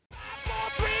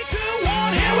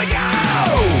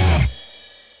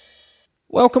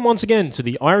Welcome once again to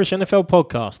the Irish NFL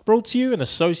podcast, brought to you in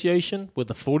association with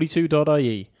the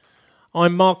 42.ie.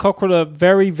 I'm Mark Cockrell, a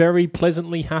very, very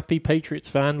pleasantly happy Patriots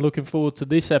fan, looking forward to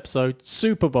this episode,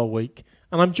 Super Bowl week,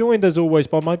 and I'm joined as always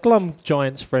by my glum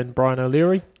Giants friend Brian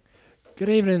O'Leary. Good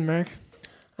evening, Mark.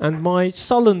 And my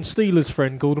sullen Steelers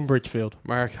friend Gordon Bridgefield.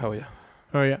 Mark, how are you?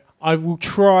 Oh yeah, I will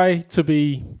try to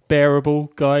be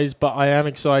bearable, guys, but I am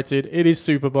excited. It is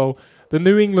Super Bowl. The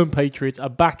New England Patriots are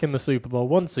back in the Super Bowl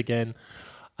once again.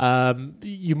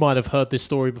 You might have heard this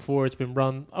story before. It's been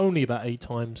run only about 8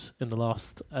 times in the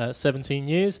last 17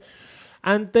 years.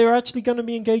 And they're actually going to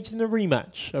be engaged in a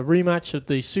rematch of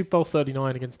the Super Bowl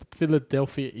 39 against the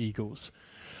Philadelphia Eagles.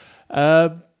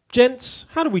 Gents,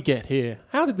 how did we get here?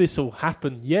 How did this all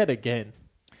happen yet again?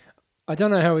 I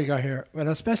don't know how we got here. Well,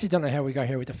 I especially don't know how we got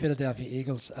here with the Philadelphia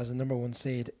Eagles as the number 1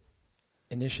 seed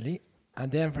initially. And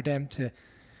then for them to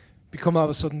become all of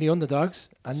a sudden the underdogs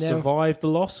and Survived the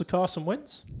loss of Carson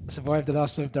Wentz. Survived the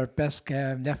loss of their best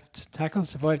left tackle,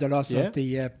 survived the loss of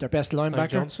their best linebacker.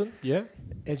 Johnson, yeah.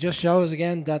 It just shows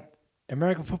again that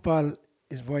American football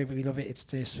is why we love it. It's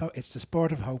the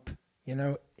sport of hope. You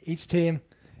know, each team,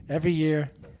 every year,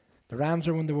 the Rams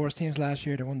are one of the worst teams last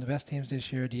year. They're one of the best teams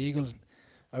this year. The Eagles,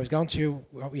 I was going through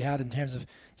what we had in terms of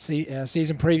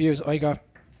season previews. I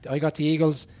got the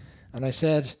Eagles, and I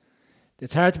said,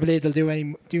 it's hard to believe they'll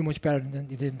do much better than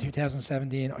they did in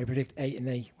 2017. I predict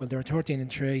 8-8. Well, they were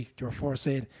 13-3. They were 4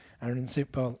 seed, and in the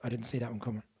Super Bowl, I didn't see that one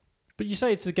coming. But you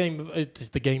say it's the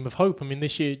game of hope. I mean,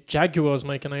 this year Jaguars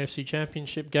make an AFC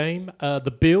Championship game.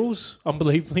 The Bills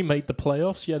unbelievably made the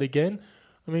playoffs yet again.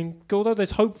 I mean, Gordo, there's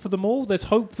hope for them all. There's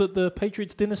hope that the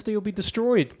Patriots dynasty will be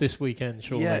destroyed this weekend,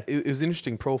 surely. Yeah, it was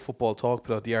interesting. Pro Football Talk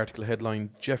put out the article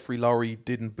headline, Jeffrey Lurie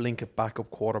didn't blink at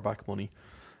backup quarterback money.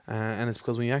 And it's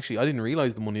because I didn't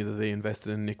realise the money that they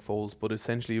invested in Nick Foles, but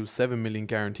essentially it was $7 million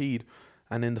guaranteed,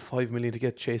 and then the $5 million to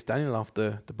get Chase Daniel off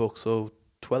the book. So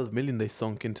 $12 million they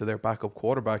sunk into their backup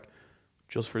quarterback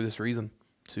just for this reason.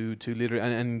 To literally,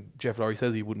 and Jeff Lurie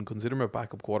says he wouldn't consider him a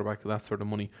backup quarterback for that sort of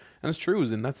money, and it's true,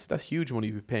 and that's huge money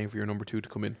you're paying for your number 2 to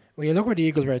come in. Well, you look where the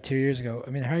Eagles were 2 years ago. I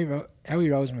mean, Howie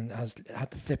Roseman has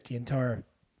had to flip the entire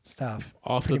staff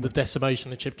after the decimation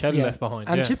that Chip Kelly left behind.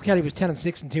 And Chip Kelly was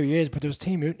 10-6 in 2 years, but there was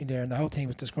team mutiny there, and the whole team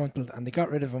was disgruntled, and they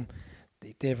got rid of him.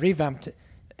 They've revamped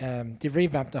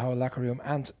the whole locker room,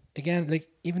 and again, like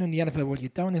even in the NFL world, you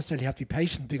don't necessarily have to be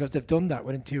patient because they've done that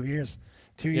within 2 years.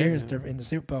 2 years they're in the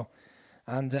Super Bowl,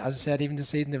 and as I said, even this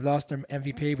season they've lost their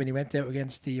MVP when he went out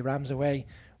against the Rams away.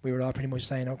 We were all pretty much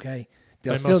saying, okay, they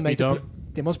must be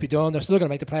done. They're still going to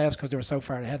make the playoffs because they were so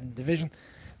far ahead in the division.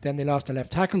 Then they lost their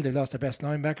left tackle. They lost their best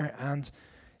linebacker, and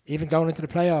even going into the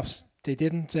playoffs, they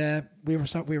didn't. We were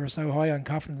so high on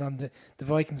confident on the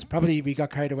Vikings. Probably we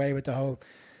got carried away with the whole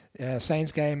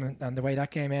Saints game and the way that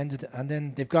game ended. And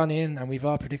then they've gone in, and we've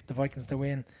all predicted the Vikings to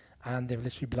win, and they've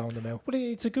literally blown them out. Well,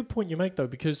 it's a good point you make, though,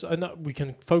 because I know we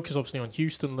can focus obviously on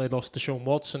Houston. They lost Deshaun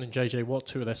Watson and JJ Watt,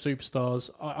 2 of their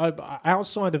superstars.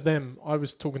 Outside of them, I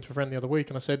was talking to a friend the other week,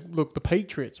 and I said, look, the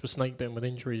Patriots were snake-bitten with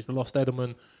injuries. They lost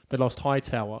Edelman, they lost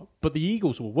Hightower, but the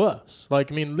Eagles were worse.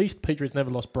 Like, I mean, at least the Patriots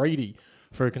never lost Brady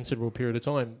for a considerable period of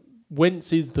time.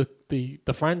 Wentz is the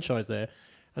franchise there,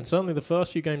 and certainly the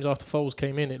first few games after Foles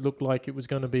came in, it looked like it was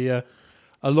going to be a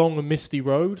long and misty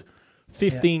road.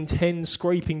 15-10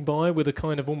 scraping by with a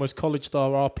kind of almost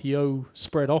college-style RPO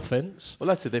spread offense. Well,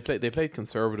 that's it. They played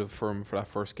conservative for him for that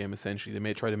first game. Essentially,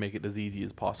 they try to make it as easy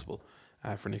as possible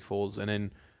for Nick Foles, and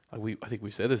then I think we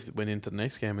said this, went into the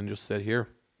next game and just said, here,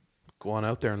 go on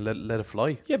out there and let it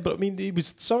fly. Yeah, but I mean, it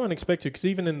was so unexpected because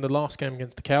even in the last game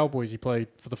against the Cowboys, he played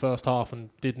for the first half and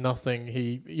did nothing.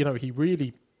 He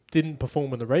really didn't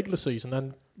perform in the regular season,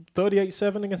 and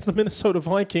 38-7 against the Minnesota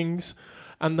Vikings.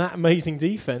 And that amazing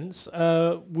defense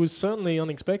was certainly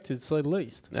unexpected, to say the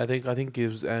least. I think it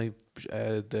was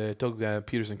Doug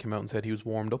Peterson came out and said he was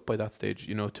warmed up by that stage.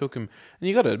 You know, it took him, and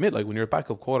you got to admit, like when you're a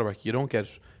backup quarterback, you don't get.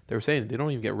 They were saying they don't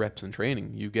even get reps in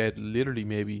training. You get literally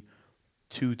maybe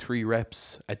 2-3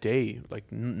 reps a day,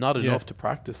 like not enough to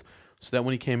practice. So that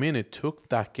when he came in, it took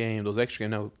that game, those extra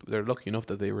games. Now they're lucky enough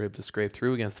that they were able to scrape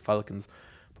through against the Falcons,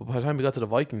 but by the time we got to the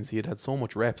Vikings, he had so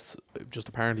much reps. Just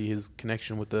apparently his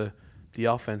connection with the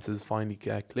offense has finally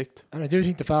clicked. And I do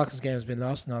think the Falcons game has been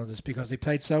lost in all of this because they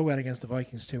played so well against the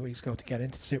Vikings 2 weeks ago to get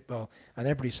into the Super Bowl, and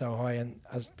everybody's so high. And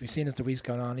as we've seen as the week's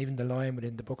gone on, even the line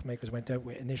within the bookmakers went out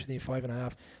with initially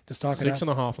 5.5. Just talking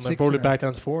 6.5, and they brought it back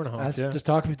down to 4.5. Yeah. Just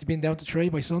talking about it being down to 3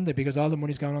 by Sunday because all the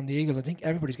money's gone on the Eagles. I think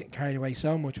everybody's getting carried away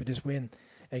so much with this win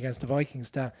against the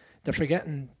Vikings that they're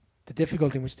forgetting the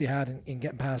difficulty in which they had in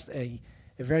getting past a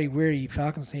a very weary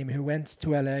Falcons team who went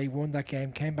to LA, won that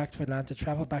game, came back to Atlanta,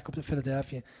 travelled back up to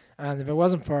Philadelphia, and if it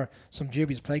wasn't for some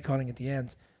dubious play calling at the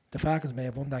end, the Falcons may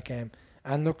have won that game.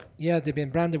 And look, yeah, they've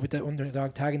been branded with the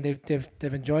underdog tag, and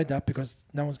they've enjoyed that because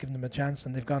no one's given them a chance,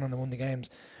 and they've gone on and won the games.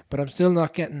 But I'm still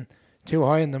not getting too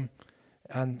high on them,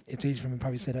 and it's easy for me to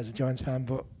probably say that as a Giants fan.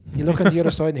 But you look on the other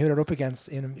side and who they're up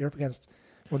against. You're up against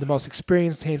one of the most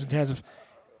experienced teams in terms of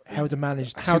how to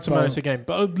manage the game.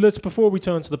 But let's, before we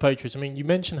turn to the Patriots, I mean, you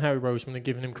mentioned Harry Roseman and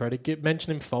giving him credit.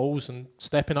 Mention him Foles and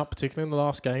stepping up, particularly in the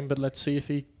last game. But let's see if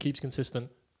he keeps consistent.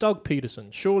 Doug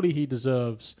Peterson, surely he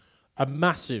deserves a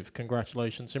massive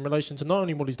congratulations in relation to not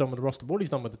only what he's done with the roster, but what he's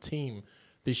done with the team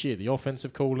this year. The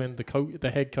offensive calling,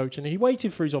 the head coach, and he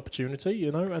waited for his opportunity,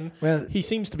 and he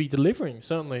seems to be delivering.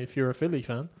 Certainly, if you're a Philly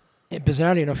fan.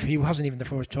 Bizarrely enough, he wasn't even the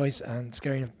first choice, and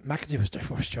scary enough, McAdoo was their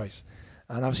first choice.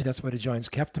 And obviously that's why the Giants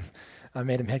kept him and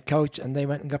made him head coach, and they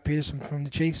went and got Peterson from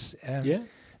the Chiefs.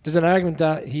 There's an argument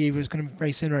that he was going to be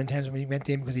very similar in terms of when he went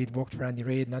in because he'd worked for Andy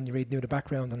Reid, and Andy Reid knew the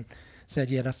background and said,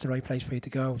 yeah, that's the right place for you to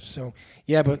go. So,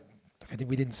 yeah, but I think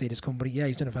we didn't see this come, but yeah,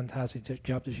 he's done a fantastic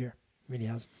job this year. Really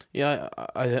has. Yeah,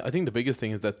 I think the biggest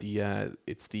thing is that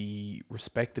it's the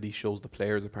respect that he shows the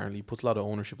players. Apparently, he puts a lot of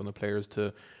ownership on the players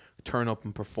to turn up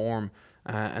and perform.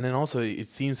 And then also, it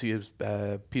seems he was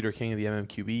Peter King of the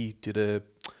MMQB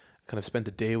spent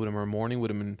a day with him or a morning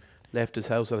with him and left his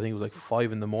house. I think it was like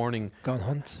 5 a.m.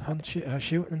 Gone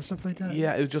shooting and stuff like that.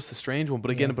 Yeah, it was just a strange one.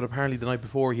 But again, but apparently the night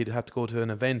before he'd had to go to an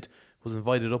event, was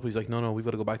invited up. He's like, no, we've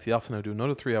got to go back to the office now, do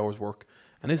another 3 hours work.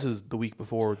 And this is the week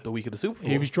before the week of the Super Bowl.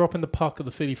 He was dropping the puck at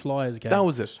the Philly Flyers game. That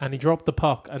was it. And he dropped the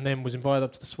puck and then was invited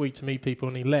up to the suite to meet people,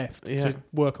 and he left to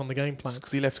work on the game plan.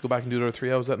 Because he left to go back and do another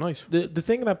 3 hours that night. The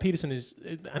thing about Peterson is,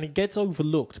 and it gets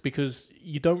overlooked because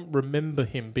you don't remember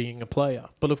him being a player,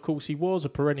 but of course he was a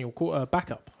perennial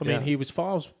backup. I mean, he was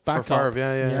Favre's backup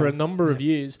for a number of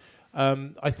years.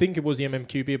 I think it was the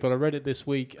MMQB, but I read it this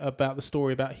week about the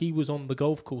story about he was on the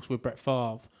golf course with Brett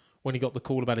Favre when he got the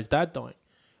call about his dad dying.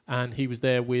 And he was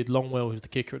there with Longwell, who was the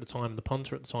kicker at the time, the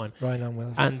punter at the time. Ryan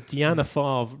Longwell. And Deanna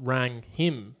Favre rang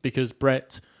him because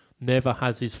Brett never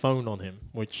has his phone on him,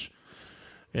 which,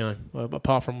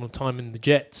 apart from time in the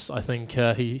Jets, I think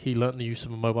he learnt the use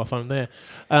of a mobile phone there.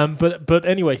 But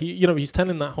anyway, he's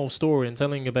telling that whole story and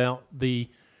telling about the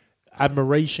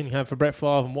admiration he had for Brett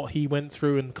Favre and what he went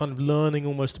through and kind of learning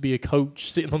almost to be a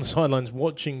coach, sitting on the sidelines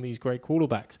watching these great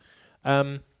quarterbacks.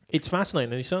 It's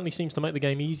fascinating, and he certainly seems to make the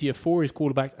game easier for his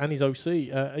quarterbacks and his OC,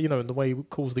 in the way he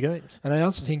calls the games. And I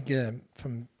also think,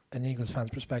 from an Eagles fan's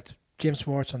perspective, Jim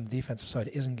Schwartz on the defensive side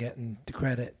isn't getting the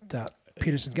credit that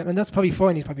Peterson's getting, and that's probably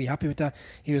fine. He's probably happy with that.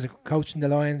 He was a coach in the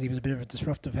Lions. He was a bit of a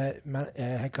disruptive head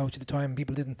coach at the time.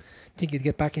 People didn't think he'd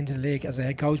get back into the league as a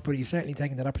head coach, but he's certainly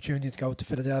taken that opportunity to go to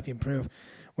Philadelphia and prove,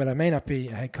 well, I may not be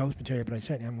a head coach material, but I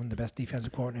certainly am one of the best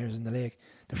defensive coordinators in the league.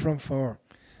 The front four.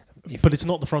 But it's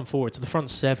not the front four, it's the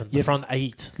front seven, the front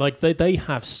eight. Like, they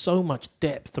have so much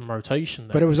depth and rotation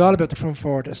there. But it was all about the front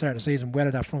four at the start of the season,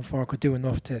 whether that front four could do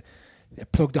enough to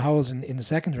plug the holes in the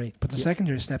secondary. But the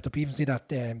secondary stepped up. You even see that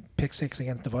pick six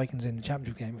against the Vikings in the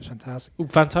championship game. It was fantastic.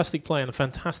 Fantastic play and a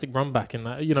fantastic run back in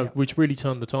that, which really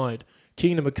turned the tide.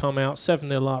 Keenum would come out,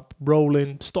 7-0 up, roll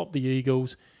in, stop the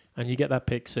Eagles, and you get that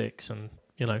pick six, and,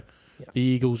 the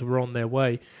Eagles were on their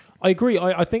way. I agree.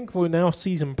 I think we're now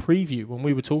season preview. When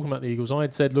we were talking about the Eagles, I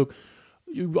had said, look,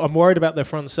 I'm worried about their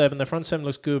front seven. Their front seven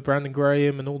looks good. Brandon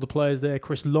Graham and all the players there.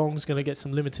 Chris Long's going to get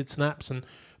some limited snaps and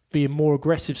be a more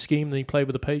aggressive scheme than he played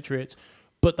with the Patriots.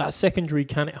 But that secondary,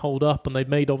 can it hold up? And they've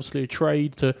made, obviously, a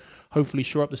trade to hopefully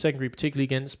shore up the secondary, particularly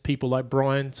against people like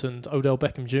Bryant and Odell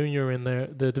Beckham Jr. in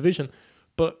their division.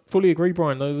 But fully agree,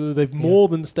 Brian. They've more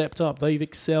than stepped up. They've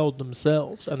excelled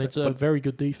themselves, and it's a very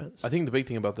good defense. I think the big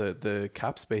thing about the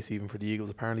cap space, even for the Eagles,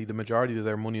 apparently the majority of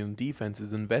their money on defense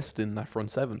is invested in that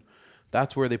front seven.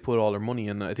 That's where they put all their money.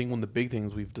 And I think one of the big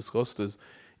things we've discussed is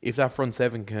if that front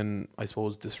seven can, I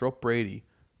suppose, disrupt Brady,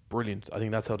 brilliant. I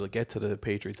think that's how they'll get to the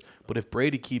Patriots. But if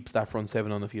Brady keeps that front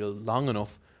seven on the field long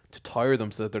enough to tire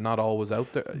them so that they're not always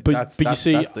out there. But you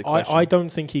see, I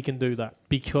don't think he can do that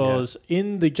because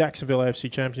in the Jacksonville AFC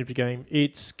Championship game,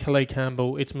 it's Calais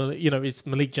Campbell, it's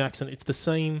Malik Jackson, it's the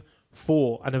same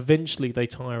four, and eventually they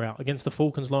tire out. Against the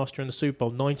Falcons last year in the Super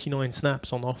Bowl, 99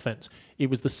 snaps on offense. It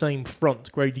was the same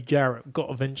front. Grady Jarrett got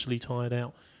eventually tired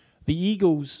out. The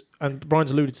Eagles, and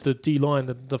Brian's alluded to the D-line,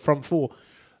 the front four,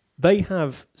 they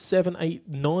have 7, 8,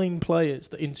 9 players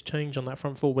that interchange on that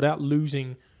front four without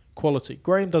losing quality.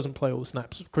 Graham doesn't play all the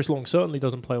snaps. Chris Long certainly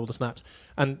doesn't play all the snaps.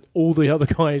 And all the other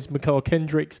guys, Mikael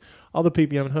Kendricks, other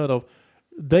people you haven't heard of,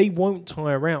 they won't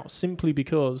tire out simply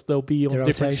because they'll be on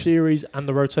different series and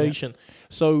the rotation.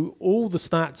 So all the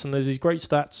stats, and there's these great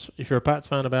stats if you're a Pats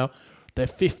fan about, they're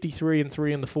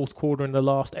 53-3 in the fourth quarter in the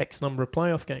last X number of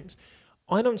playoff games.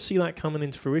 I don't see that coming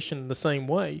into fruition in the same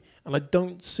way, and I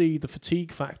don't see the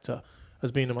fatigue factor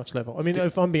as being a much level. I mean,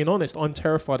 if I'm being honest, I'm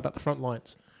terrified about the front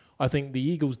lines. I think the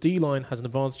Eagles' D-line has an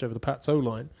advantage over the Pats'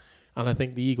 O-line, and I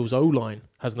think the Eagles' O-line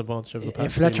has an advantage over the Pats'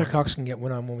 If Fletcher D-line. Cox can get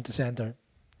one-on-one with the centre,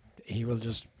 he will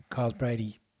just cause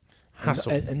Brady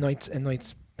Hassle. a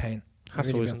night's pain.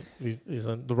 Hassle Really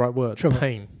isn't the right word. Trouble.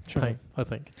 Pain, Trouble. I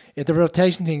think. Yeah, the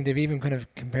rotation thing, they've even kind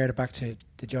of compared it back to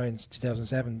the Giants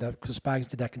 2007, because Spags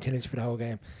did that continuously for the whole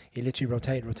game. He literally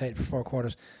rotated for 4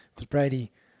 quarters. Because Brady,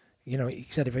 you know, he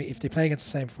said if they play against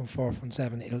the same from 4 from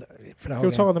 7, it'll for the whole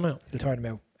He'll game, tire them out. it'll tire them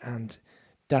out. And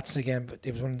that's again, but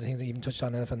it was one of the things that even touched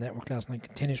on NFL Network last night.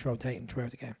 Continuous rotating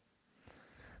throughout the game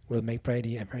will make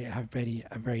Brady a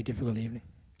very difficult evening.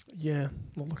 Yeah,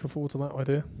 not looking forward to that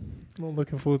idea.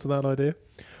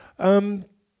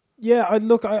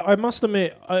 I must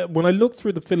admit, when I look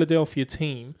through the Philadelphia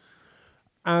team,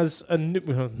 I'm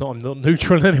not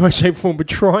neutral in any way, shape, or form, but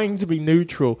trying to be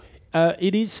neutral,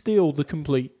 it is still the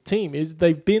complete team.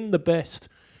 They've been the best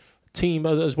team,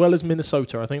 as well as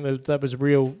Minnesota. I think that was a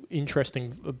real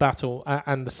interesting battle,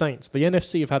 and the Saints. The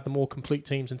NFC have had the more complete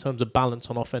teams in terms of balance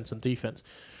on offense and defense.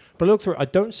 But I look through it, I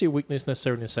don't see a weakness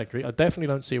necessarily in the secondary. I definitely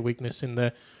don't see a weakness in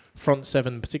their front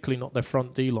 7, particularly not their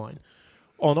front D-line.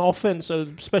 On offense,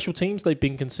 special teams, they've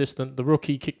been consistent. The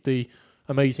rookie kicked the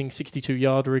amazing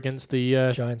 62-yarder against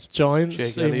the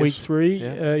Giants in week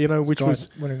 3, which was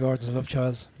one of Gordon's love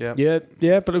child. Yeah,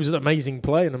 but it was an amazing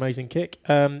play, an amazing kick.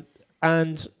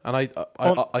 And I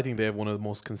think they have one of the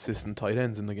most consistent tight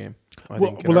ends in the game. I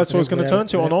think that's what I was going to turn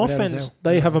to. On without offense, doubt.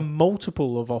 they have a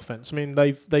multiple of offense. I mean,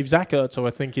 they've Zach Ertz, who I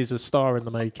think is a star in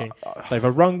the making. They've a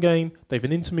run game. They've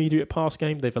an intermediate pass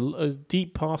game. They've a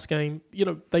deep pass game. You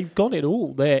know, they've got it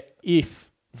all there if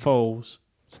Foles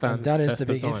stands the test of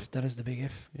time. That is the big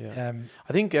if. Yeah.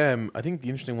 I think the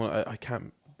interesting one.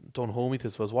 Don't hold me to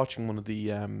this. I was watching one of the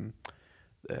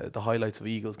highlights of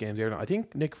Eagles games earlier. I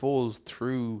think Nick Foles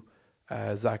threw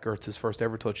Zach Ertz his first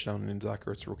ever touchdown in Zach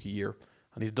Ertz's rookie year.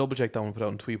 I need to double check that one and put out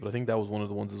on tweet, but I think that was one of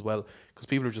the ones as well, because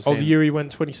people are just saying the year he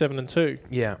went 27-2.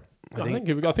 Yeah,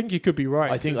 I think you could be right.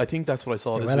 I think that's what I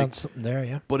saw this well week. on something there,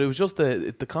 yeah. But it was just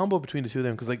the combo between the two of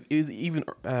them, because like even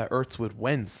Ertz with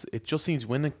Wentz, it just seems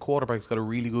when a quarterback's got a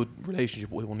really good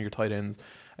relationship with one of your tight ends,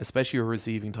 especially your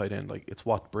receiving tight end, like it's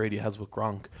what Brady has with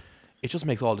Gronk. It just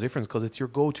makes all the difference, because it's your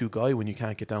go-to guy when you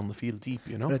can't get down the field deep,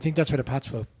 you know. But I think that's where the Pats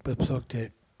will plug to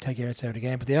take Ertz out of the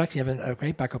game. But they actually have a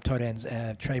great backup tight ends,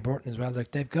 Trey Burton as well. Like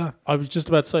they've got. I was just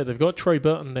about to say they've got Trey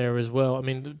Burton there as well. I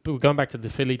mean, we're going back to the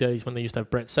Philly days when they used to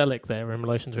have Brett Selleck there in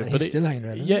relation to it. And But he's still hanging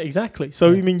around. yeah, exactly.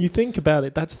 So I mean, you think about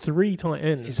it. That's 3 tight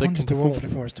ends. He's that can 100 to 1 perform. for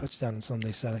the first touchdown on Sunday,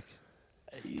 Selleck.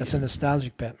 That's a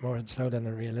nostalgic bet more so than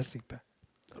a realistic bet.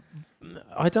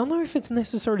 I don't know if it's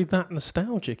necessarily that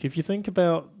nostalgic. If you think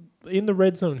about in the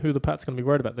red zone, who the Pats going to be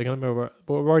worried about? They're going to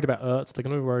be worried about Ertz. They're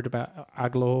going to be worried about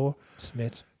Aguilar.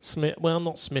 Smith. Well,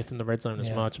 not Smith in the red zone as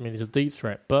Yeah. much. I mean, he's a deep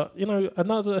threat. But, you know,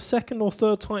 a second or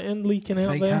third tight end leaking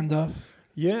out Fake there. handoff.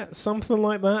 Yeah, something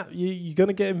like that. You're going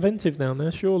to get inventive down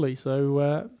there, surely.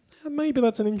 So maybe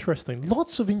that's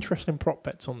lots of interesting prop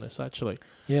bets on this, actually.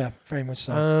 Yeah, very much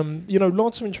so.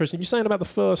 Lots of interesting. You're saying about the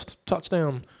first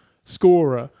touchdown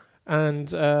scorer.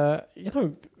 And,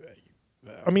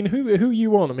 I mean, who are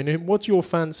you on? I mean, what's your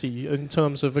fancy in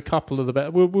terms of a couple of the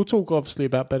bet? We'll talk obviously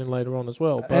about betting later on as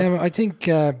well. But I think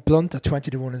Blunt at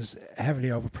 20 to 1 is heavily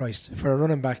overpriced for a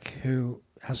running back who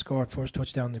has scored first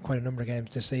touchdown in quite a number of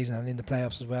games this season and in the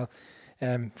playoffs as well.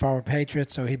 Former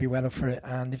Patriots, so he'd be well up for it.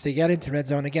 And if they get into red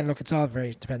zone again, look, it's all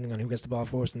very depending on who gets the ball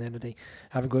first, and then they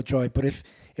have a good drive. But if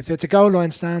it's a goal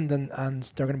line stand and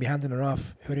they're going to be handing it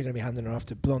off, who are they going to be handing it off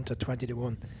to? Blunt at 20 to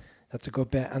 1. That's a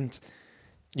good bet. And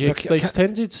yeah, look, 'cause they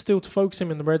tended still to focus him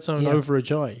in the red zone over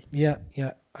Ajayi. Yeah,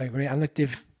 I agree. And look,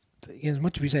 they've, as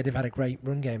much as we say they've had a great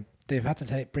run game, they've had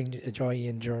to bring Ajayi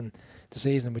in during the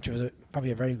season, which was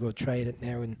probably a very good trade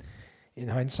now in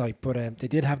hindsight. But they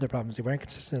did have their problems. They weren't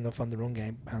consistent enough on the run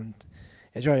game. And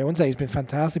Ajayi, I wouldn't say he's been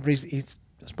fantastic, but he's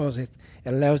I suppose it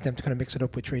allows them to kind of mix it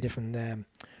up with 3 different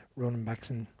running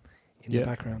backs in the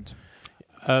background.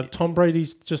 Tom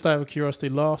Brady's, just out of curiosity,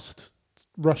 last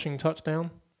rushing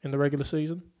touchdown in the regular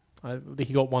season.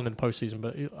 He got one in the postseason,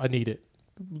 but I need it.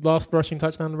 Last rushing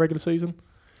touchdown in the regular season?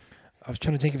 I was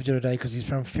trying to think of it the other day because he's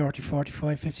from 40,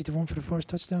 45, 50 to 1 for the first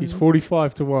touchdown. He's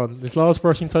 45 to 1. His last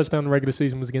rushing touchdown in the regular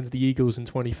season was against the Eagles in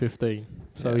 2015.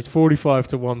 So he's 45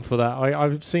 to 1 for that.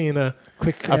 I've seen a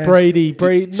quick Brady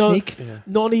sneak.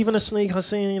 Not even a sneak. I've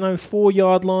seen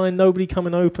 4-yard line, nobody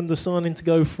coming open, deciding to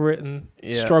go for it and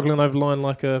struggling over the line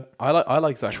like a. I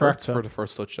like Zach Ertz tractor for the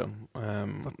first touchdown.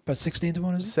 About 16 to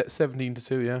 1, is it? 17 to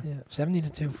 2, yeah. Yeah, 17 to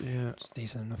 2. Yeah, it's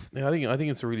decent enough. Yeah, I think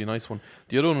it's a really nice one.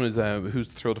 The other one is who's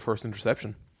to throw the first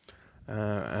interception,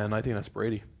 and I think that's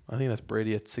Brady. I think that's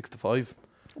Brady at 6-5.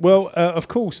 Well, of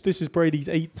course, this is Brady's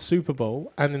 8th Super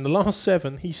Bowl, and in the last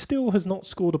 7, he still has not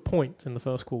scored a point in the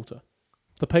first quarter.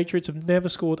 The Patriots have never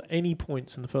scored any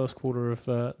points in the first quarter of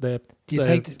their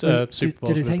Super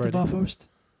Bowl. Did they take the ball first?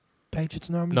 Patriots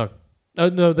normally? No.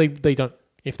 No, they don't.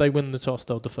 If they win the toss,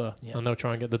 they'll defer, and they'll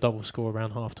try and get the double score around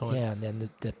half time. Yeah, and then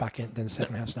the back end, then the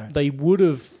second half starts. They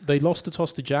lost the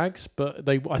toss to Jags, but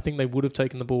I think they would have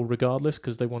taken the ball regardless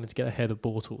because they wanted to get ahead of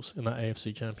Bortles in that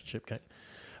AFC Championship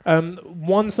game.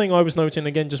 One thing I was noting,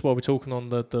 again, just while we're talking on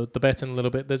the betting a little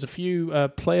bit, there's a few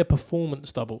player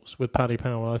performance doubles with Paddy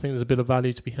Power. I think there's a bit of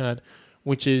value to be had,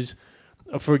 which is,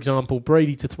 for example,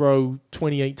 Brady to throw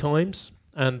 28 times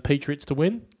and Patriots to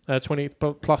win. 28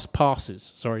 plus passes.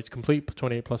 Sorry, to complete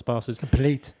 28 plus passes.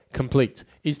 Complete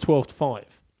is 12-5.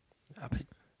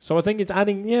 So I think it's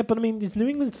adding. Yeah, but I mean, it's New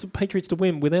England's Patriots to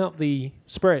win without the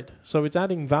spread. So it's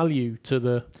adding value to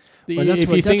the.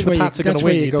 If you think the Pats are going to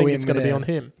win, you think it's going to be on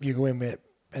him. You go in with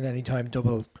an anytime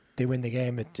double. They win the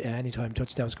game at anytime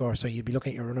touchdown score. So you'd be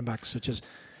looking at your running backs such as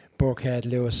Burkhead,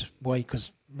 Lewis, White,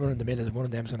 because running the middle is one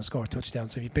of them is going to score a touchdown.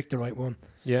 So if you pick the right one.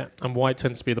 Yeah, and White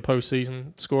tends to be the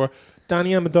postseason scorer.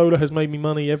 Danny Amendola has made me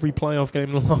money every playoff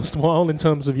game in the last while in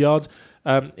terms of yards.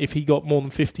 If he got more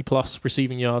than 50 plus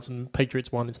receiving yards and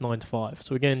Patriots won, it's 9-5.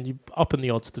 So again, you up in the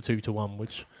odds to 2-1,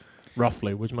 which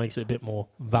makes it a bit more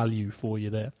value for you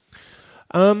there.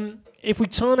 If we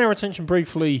turn our attention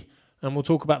briefly, and we'll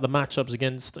talk about the matchups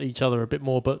against each other a bit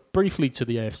more, but briefly to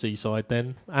the AFC side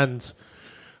then, and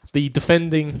the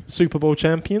defending Super Bowl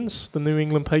champions, the New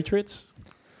England Patriots.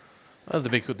 Well, the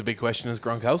big question is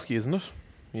Gronkowski, isn't it?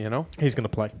 He's going to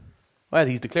play. Well,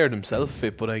 he's declared himself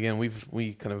fit, but again,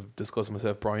 we kind of discussed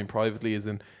myself, Brian, privately, as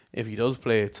in if he does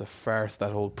play, it's a farce,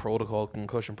 that whole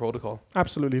concussion protocol.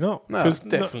 Absolutely not. No, it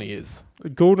definitely is.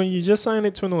 Gordon, you're just saying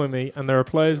it to annoy me, and there are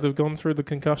players that have gone through the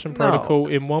concussion protocol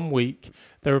in 1 week.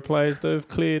 There are players that have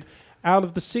cleared. Out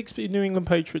of the 6 New England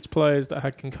Patriots players that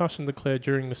had concussion declared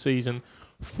during the season,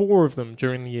 4 of them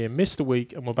during the year missed a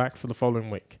week and were back for the following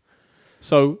week.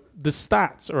 So the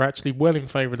stats are actually well in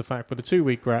favour of the fact with a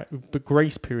 2-week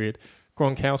grace period,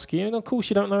 Gronkowski, and of course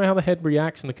you don't know how the head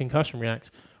reacts and the concussion reacts,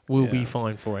 will be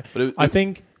fine for it. But I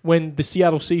think when the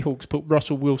Seattle Seahawks put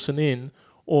Russell Wilson in,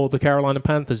 or the Carolina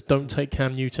Panthers don't take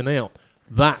Cam Newton out,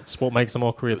 that's what makes a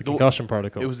mockery of the concussion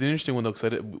protocol. It was an interesting one though,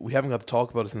 because we haven't got to talk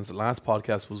about it since the last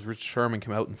podcast. Was Rich Sherman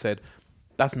came out and said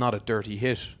that's not a dirty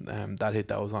hit, that hit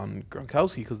that was on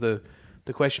Gronkowski, because the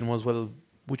question was, well,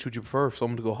 which would you prefer,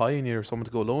 someone to go high in you or someone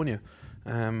to go low in you?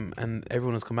 And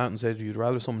everyone has come out and said you'd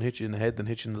rather someone hit you in the head than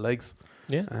hit you in the legs.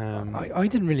 Yeah. I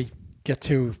didn't really get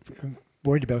too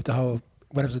worried about the whole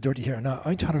whether it was a dirty hit or not.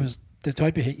 I thought it was the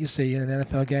type of hit you see in an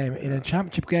NFL game, in a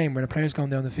championship game where the player's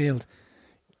going down the field.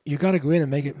 You got to go in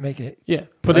and make it. Yeah,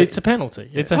 but it's a penalty.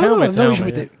 It's a helmet.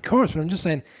 Of course, but I'm just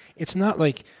saying it's not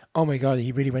like, oh my God,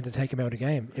 he really went to take him out of the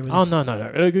game. It was no.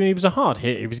 It was a hard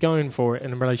hit. He was going for it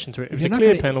in relation to it. It was a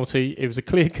clear penalty. It was a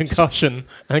clear concussion,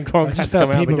 and Gronk had to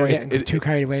come out of the game. People were getting too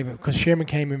carried away because Sherman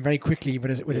came in very quickly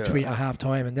with a tweet at half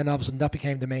time, and then all of a sudden that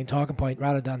became the main talking point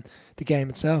rather than the game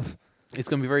itself. It's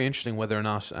going to be very interesting whether or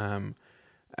not,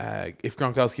 if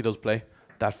Gronkowski does play,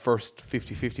 that first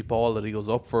 50-50 ball that he goes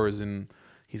up for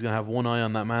he's going to have one eye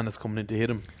on that man that's coming in to hit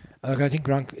him. Look, I think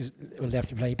Gronk will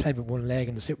definitely play. He played with one leg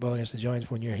in the Super Bowl against the Giants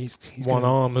 1 year. He's one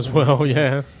arm as well,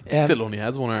 yeah. Still only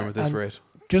has one arm at this rate.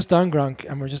 Just on Gronk,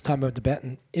 and we're just talking about the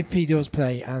betting, if he does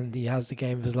play and he has the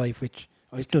game of his life, which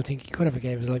I still think he could have a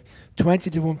game of his life,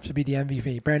 20-1 to be the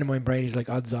MVP. Bearing in mind Brady's like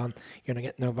odds on, you're going to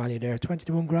get no value there.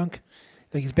 20-1 Gronk,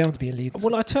 like he's bound to be a lead.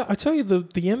 Well, I tell you, the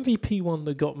MVP one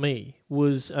that got me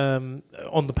was on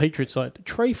the Patriots side.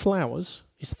 Trey Flowers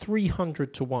is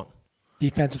 300-1.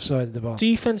 Defensive side of the ball.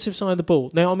 Defensive side of the ball.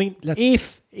 Now, I mean,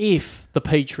 if the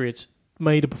Patriots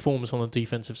made a performance on the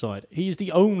defensive side, he's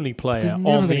the only player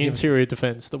on the interior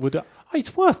defense that would.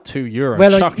 It's worth €2.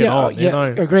 Well, chuck it on. Yeah,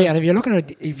 agree. And if you're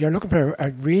looking for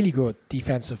a really good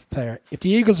defensive player, if the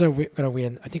Eagles are going to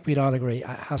win, I think we'd all agree it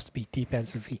has to be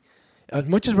defensively as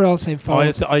much as we're all saying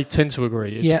Foles, I tend to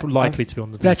agree. It's likely to be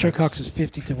on the Fletcher defense. Cox is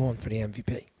 50-1 for the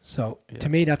MVP. So Yeah. to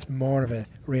me, that's more of a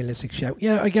realistic shout.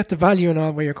 Yeah, I get the value and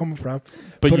all where you're coming from.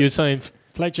 But you're saying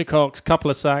Fletcher Cox,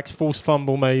 couple of sacks, forced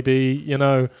fumble maybe,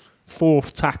 4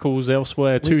 tackles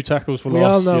elsewhere, 2 tackles for We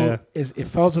loss. all know Yeah.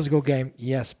 if Foles has a good game,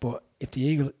 yes, but if the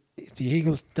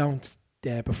Eagles don't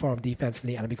perform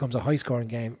defensively and it becomes a high-scoring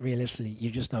game, realistically, you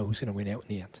just know who's going to win out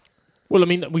in the end. Well, I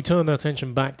mean, we turned our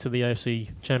attention back to the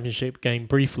AFC Championship game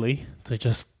briefly to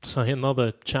just say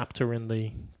another chapter in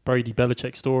the Brady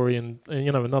Belichick story and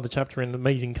another chapter in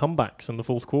amazing comebacks in the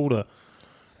fourth quarter.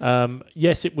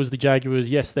 Yes, it was the Jaguars.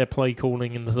 Yes, their play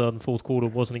calling in the third and fourth quarter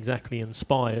wasn't exactly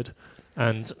inspired.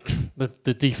 And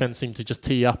the defense seemed to just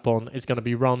tee up on it's going to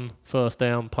be run first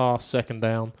down, pass second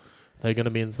down. They're going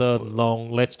to be in third and long.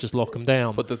 Let's just lock them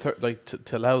down. But the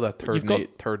to allow that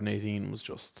third and 18 was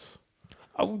just.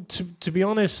 Oh, to be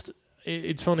honest,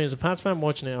 it's funny as a Pats fan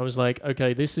watching it. I was like,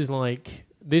 okay, this is like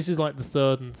the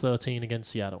 3rd and 13 against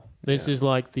Seattle. This is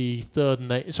like the 3rd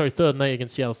and 8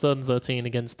 against Seattle. 3rd and 13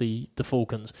 against the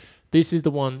Falcons. This is the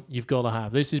one you've got to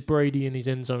have. This is Brady in his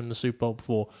end zone in the Super Bowl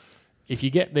before. If you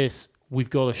get this, we've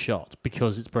got a shot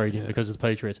because it's Brady and because it's the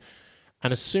Patriots.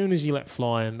 And as soon as you let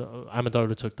fly, and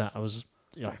Amendola took that, I was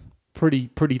pretty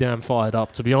damn fired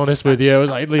up, to be honest with you. I was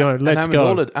like, let's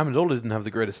go. Amendola didn't have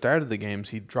the greatest start of the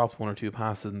games. He dropped 1 or 2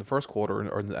 passes in the first quarter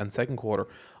and second quarter.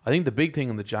 I think the big thing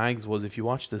in the Jags was if you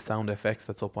watch the sound FX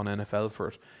that's up on NFL for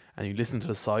it, and you listen to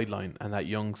the sideline and that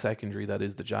young secondary that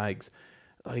is the Jags,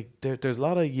 like there's a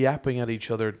lot of yapping at each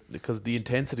other because the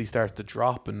intensity starts to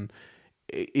drop, and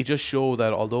it just showed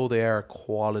that although they are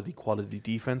quality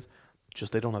defense,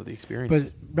 just they don't have the experience.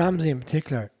 But Ramsey in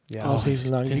particular, all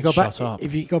season long. If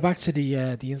you go back to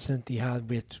the incident he had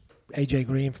with AJ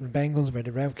Green from the Bengals, where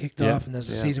the route kicked off, and as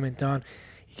the season went on,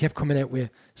 he kept coming out with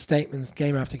statements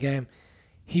game after game.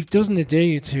 He doesn't adhere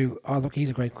you to, look, he's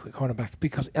a great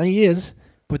cornerback, and he is,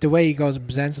 but the way he goes and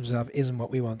presents himself isn't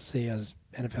what we want to see as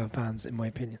NFL fans, in my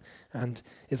opinion. And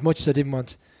as much as I didn't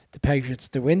want the Patriots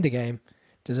to win the game,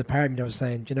 there's a part of me that was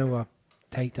saying, you know what,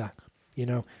 take that.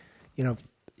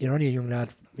 You're only a young lad,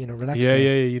 relax. Yeah,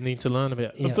 you need to learn a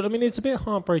bit. Yeah. But I mean, it's a bit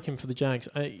heartbreaking for the Jags.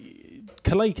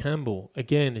 Calais Campbell,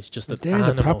 again, is just There's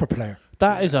a proper player.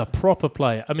 That is a proper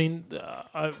player. I mean,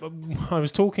 I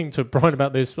was talking to Brian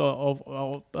about this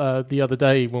the other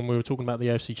day when we were talking about the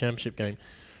AFC Championship game.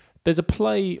 There's a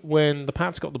play when the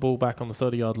Pats got the ball back on the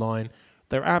 30-yard line.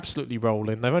 They're absolutely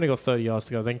rolling. They've only got 30 yards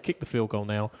to go. They can kick the field goal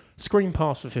now. Screen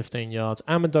pass for 15 yards.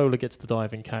 Amendola gets the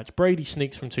diving catch. Brady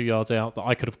sneaks from 2 yards out that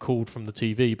I could have called from the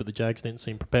TV, but the Jags didn't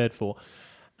seem prepared for.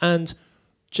 And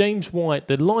James White,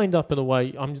 they're lined up in a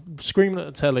way. I'm screaming at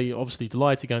the telly, obviously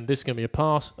delighted, going, this is going to be a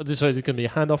pass. This is going to be a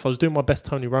handoff. I was doing my best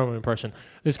Tony Romo impression.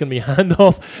 This is going to be a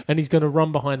handoff, and he's going to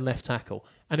run behind left tackle.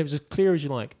 And it was as clear as you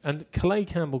like. And Calais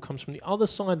Campbell comes from the other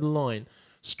side of the line,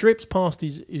 strips past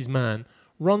his man,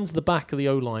 runs the back of the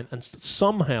O-line, and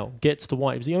somehow gets to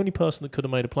White. He was the only person that could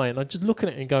have made a play. And I just look at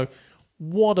it and go,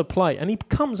 what a play. And he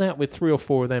comes out with 3 or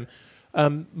 4 of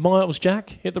them. Miles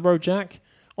Jack, hit the road Jack.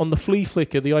 On the flea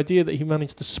flicker, the idea that he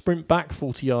managed to sprint back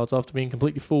 40 yards after being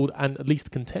completely fooled and at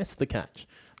least contest the catch.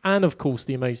 And, of course,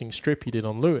 the amazing strip he did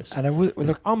on Lewis. And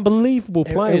look, unbelievable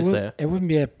players there. It wouldn't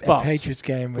be a Patriots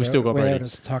game without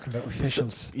us talking about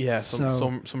officials.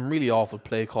 Some really awful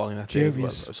play calling that day as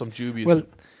well. Some dubious. Well,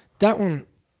 that one,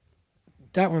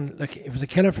 look, it was a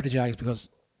killer for the Jags because,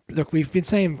 look, we've been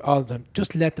saying all the time,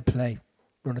 just let the play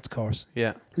run its course.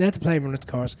 Yeah. Let the play run its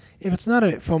course. If it's not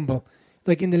a fumble,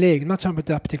 like in the league, I'm not talking about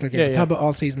that particular game, I'm talking about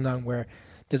all season long where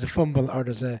there's a fumble or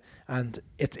and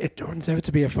it turns out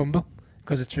to be a fumble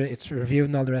because it's reviewed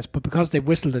and all the rest, but because they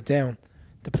whistled it down,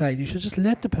 the play, you should just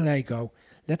let the play go.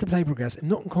 Let the play progress. If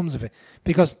nothing comes of it,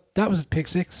 because that was pick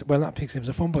 6. Well, not pick 6. It was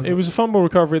a fumble. It was a fumble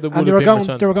recovery that would have been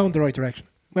returned. They were going the right direction.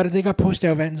 Whether they got pushed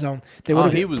out of end zone, they would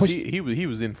have. He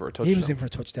was in for a touchdown. He was in for a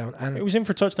touchdown, and it was in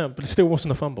for a touchdown, but it still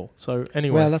wasn't a fumble. So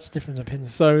anyway, well, that's a different opinion.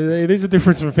 So it is a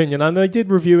difference of opinion, and they did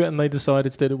review it, and they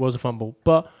decided that it was a fumble.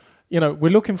 But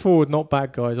we're looking forward, not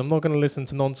back, guys. I'm not going to listen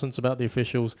to nonsense about the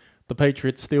officials. The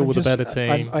Patriots still were the better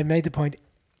team. I made the point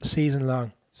season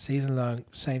long,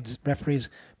 same referees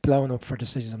blowing up for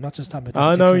decisions. I'm not just talking about.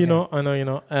 I know you're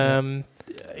not.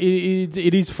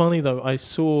 It is funny though. I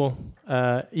saw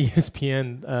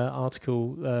ESPN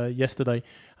article yesterday,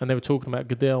 and they were talking about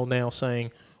Goodell now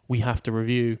saying we have to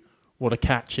review what a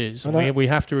catch is. We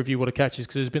have to review what a catch is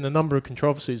because there's been a number of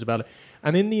controversies about it.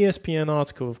 And in the ESPN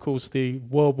article, of course, the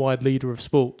worldwide leader of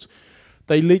sports,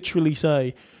 they literally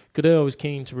say Goodell is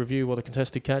keen to review what a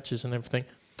contested catch is and everything.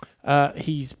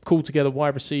 He's called together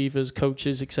wide receivers,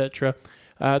 coaches, etc.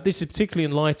 This is particularly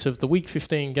in light of the Week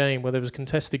 15 game where there was a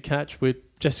contested catch with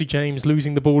Jesse James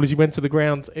losing the ball as he went to the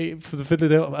ground for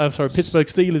the Pittsburgh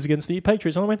Steelers against the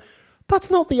Patriots. And I went,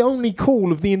 that's not the only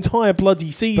call of the entire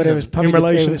bloody season, But it was probably in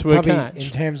relation to a probably catch. in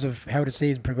terms of how the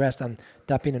season progressed and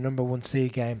that being a number 1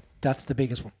 seed game. That's the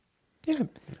biggest one. Yeah.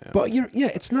 But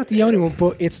it's not the only one,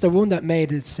 but it's the one that made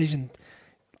the decision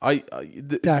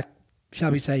that,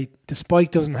 shall we say, the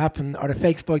spike doesn't happen or the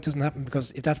fake spike doesn't happen,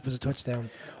 because if that was a touchdown.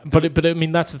 But I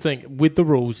mean, that's the thing. With the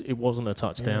rules, it wasn't a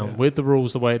touchdown. Yeah. With the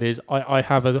rules the way it is, I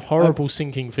have a horrible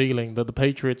sinking feeling that the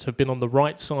Patriots have been on the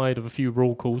right side of a few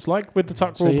rule calls, like with the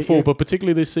tuck So rule you- before, you- but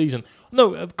particularly this season.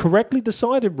 No, correctly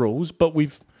decided rules, but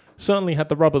we've certainly had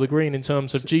the rub of the green in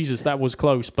terms of, Jesus, that was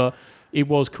close, but it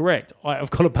was correct. I've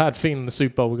got a bad feeling in the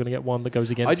Super Bowl we're going to get one that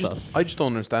goes against us. I just don't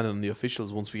understand it on the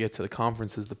officials once we get to the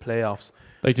conferences, the playoffs.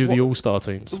 They do the What- All-Star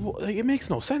teams. It makes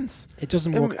no sense. It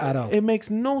doesn't work at all. It makes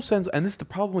no sense. And this is the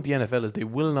problem with the NFL, is they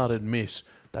will not admit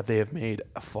that they have made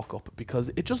a fuck up, because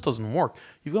it just doesn't work.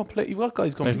 You've got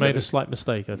guys going. They've made a slight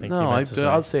mistake, I think. No,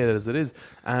 I'll say it as it is.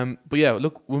 But yeah,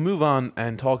 look, we'll move on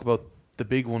and talk about the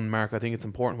big one, Mark. I think it's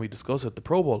important we discuss it. The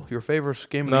Pro Bowl, your favourite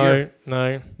game of the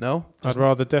year? No. I'd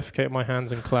rather defecate my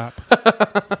hands and clap.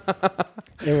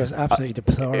 It was absolutely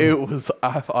deplorable. It was.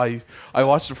 I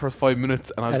watched the first 5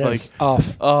 minutes and I was And it like,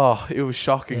 off. oh, it was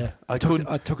shocking. Yeah. I couldn't.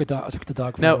 I took the dog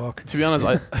for a Now, walk. to be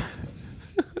honest,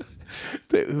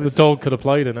 The dog could have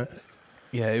played in it.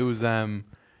 yeah, it was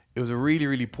a really,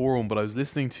 really poor one. But I was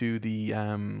listening to the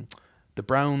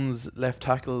Browns left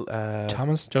tackle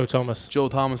Thomas? Joe Thomas. Joe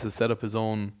Thomas has set up his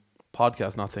own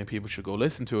podcast. Not saying people should go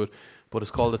listen to it, but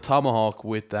it's called the Tomahawk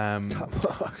with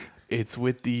it's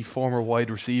with the former wide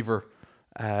receiver.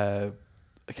 I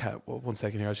can't. 1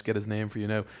 second here. I'll just get his name for you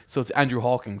now. So it's Andrew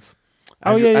Hawkins.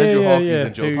 Andrew Hawkins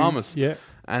and Joe Thomas. Yeah.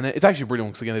 And it's actually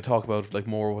brilliant because again they talk about like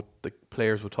more what the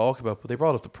players would talk about, but they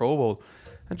brought up the Pro Bowl,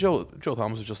 and Joe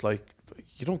Thomas was just like,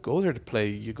 you don't go there to play.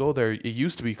 You go there. It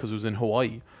used to be because it was in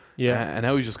Hawaii. Yeah. And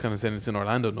now he's just kind of saying it's in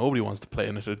Orlando. Nobody wants to play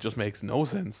in it. It just makes no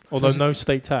sense. Although no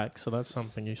state tax, so that's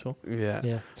something useful. Yeah.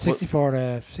 Yeah.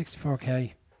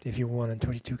 64K if you won and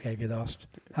 22K if you lost.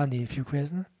 Handy a few quid,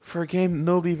 isn't it? For a game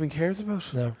nobody even cares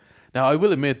about. No. Now I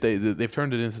will admit they've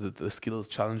turned it into the skills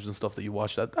challenge and stuff that you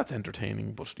watch. That's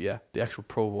entertaining, but yeah, the actual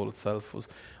Pro Bowl itself was.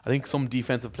 I think some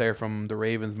defensive player from the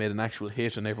Ravens made an actual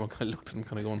hit, and everyone kind of looked at him,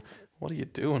 kind of going, "What are you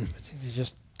doing?" I think they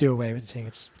just do away with the thing.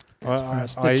 It's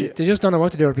fast. I- They just don't know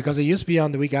what to do with it, because it used to be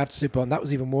on the week after Super Bowl, and that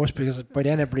was even worse because by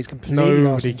then everybody's completely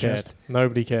lost interest.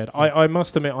 Nobody cared. I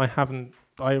must admit, I haven't.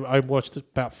 I watched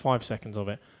about 5 seconds of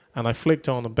it, and I flicked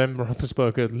on, and Ben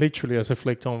Roethlisberger, literally as I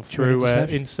flicked on, threw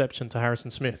interception to Harrison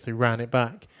Smith, who ran it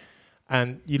back.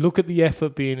 And you look at the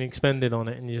effort being expended on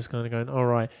it, and you're just kind of going, all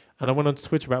right. And I went on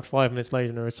Twitter about 5 minutes later,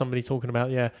 and there was somebody talking about,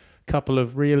 a couple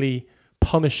of really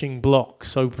punishing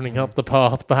blocks opening up the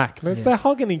path back. They're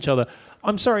hugging each other.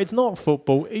 I'm sorry, it's not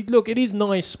football. It is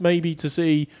nice maybe to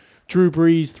see Drew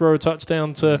Brees throw a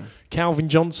touchdown to Calvin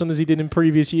Johnson as he did in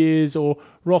previous years, or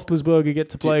Roethlisberger get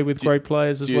to play with great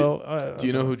players as well. Do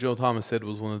you know who Joe Thomas said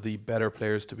was one of the better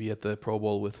players to be at the Pro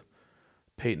Bowl with?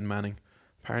 Peyton Manning.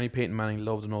 Apparently Peyton Manning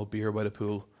loved an old beer by the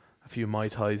pool, a few Mai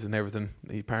Tais and everything.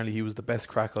 Apparently he was the best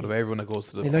crack out of everyone that goes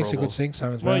to the He Pro likes a Bowl. good sing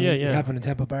song as Well, well. yeah, He yeah. happened in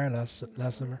Temple Bar last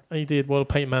summer. He did. Well,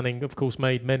 Peyton Manning, of course,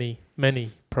 made many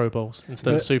Pro Bowls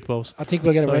instead of But Super Bowls. I think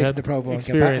we'll get So away he from had the Pro Bowl and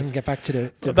experience. get back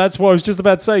to the That's what I was just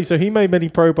about to say. So he made many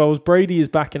Pro Bowls. Brady is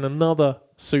back in another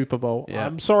Super Bowl. Yeah.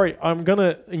 I'm sorry. I'm going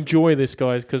to enjoy this,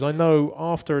 guys, because I know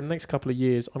after the next couple of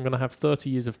years, I'm going to have 30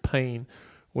 years of pain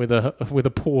with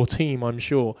a poor team, I'm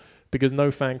sure, because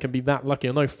no fan can be that lucky,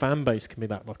 or no fan base can be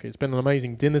that lucky. It's been an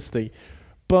amazing dynasty.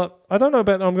 But I don't know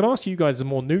about, I'm going to ask you guys as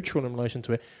more neutral in relation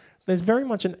to it. There's very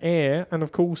much an air, and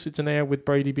of course it's an air with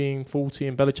Brady being 40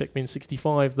 and Belichick being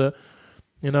 65, that,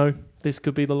 this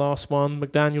could be the last one.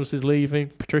 McDaniels is leaving,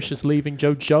 Patricia's leaving,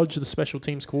 Joe Judge, the special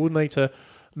teams coordinator,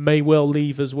 may well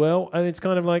leave as well. And it's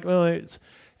kind of like, it's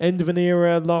end of an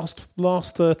era, last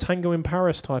tango in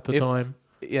Paris type of time.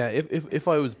 Yeah, if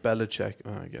I was Belichick,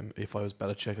 if I was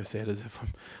Belichick, I say it as if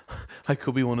I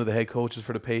could be one of the head coaches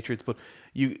for the Patriots. But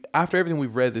after everything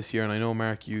we've read this year, and I know,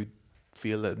 Mark, you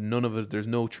feel that none of it, there's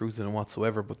no truth in it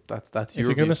whatsoever. But that's If your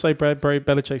you're going view. to say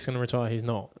Belichick's going to retire, he's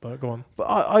not. But go on. But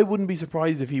I wouldn't be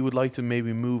surprised if he would like to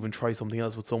maybe move and try something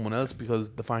else with someone else,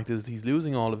 because the fact is he's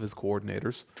losing all of his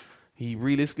coordinators. He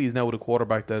realistically is now with a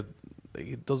quarterback that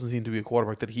it doesn't seem to be a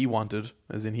quarterback that he wanted,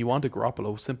 as in he wanted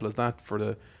Garoppolo, simple as that,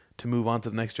 to move on to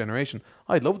the next generation.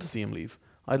 I'd love to see him leave.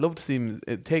 I'd love to see him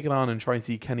take it on and try and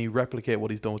see can he replicate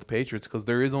what he's done with the Patriots, because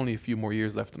there is only a few more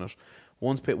years left in it.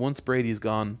 Once Brady's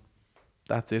gone,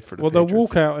 that's it for the Patriots. They'll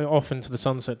walk out off into the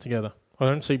sunset together. I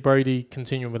don't see Brady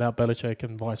continuing without Belichick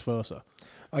and vice versa.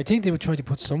 I think they would try to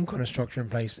put some kind of structure in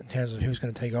place in terms of who's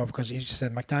going to take over, because you just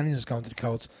said McDaniels is going to the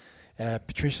Colts,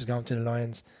 Patricia's going to the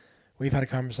Lions. We've had a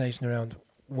conversation around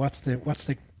what's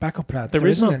the backup plan. There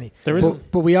isn't any. There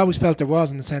isn't. But we always felt there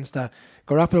was, in the sense that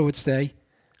Garoppolo would stay.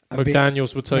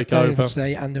 McDaniels would take McDaniels over. Would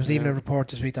stay, and there was even a report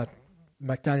this week that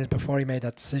McDaniels, before he made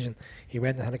that decision, he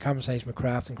went and had a conversation with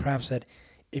Kraft, and Kraft said,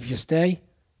 if you stay,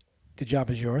 the job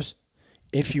is yours.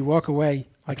 If you walk away,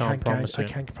 I can't promise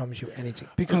you anything.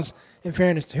 Because, in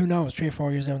fairness, who knows, 3 or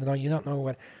 4 years down the line, you don't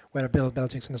know whether Bill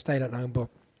Belichick's going to stay that long. But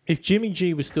if Jimmy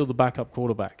G was still the backup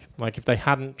quarterback, like if they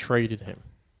hadn't traded him,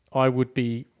 I would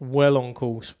be well on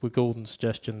course with Gordon's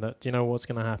suggestion that, do you know what's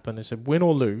going to happen? He said, win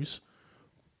or lose,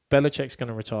 Belichick's going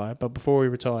to retire, but before he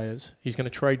retires, he's going to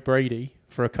trade Brady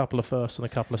for a couple of firsts and a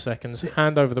couple of seconds,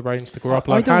 hand over the reins to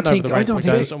Garoppolo, hand over the reins to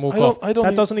McDaniels, and walk off.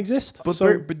 That doesn't exist. But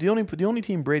the only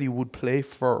team Brady would play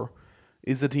for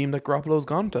is the team that Garoppolo's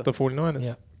gone to. The 49ers.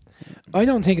 Yeah. I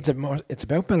don't think it's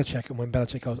about Belichick and when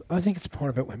Belichick goes. I think it's more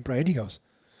about when Brady goes.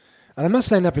 And I'm not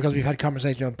saying that because we've had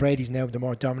conversations on Brady's now the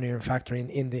more dominating factor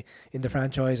in the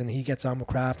franchise, and he gets on with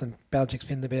Kraft, and Belichick's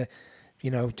feeling a bit,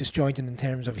 disjointed in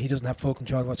terms of he doesn't have full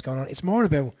control of what's going on. It's more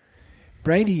about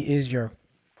Brady is your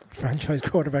franchise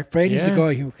quarterback. Brady's the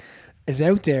guy who is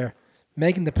out there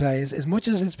making the plays. As much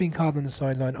as it's been called on the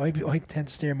sideline, I tend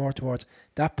to steer more towards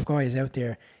that guy is out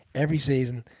there every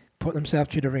season, putting himself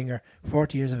through the ringer,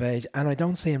 40 years of age, and I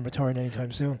don't see him retiring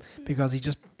anytime soon, because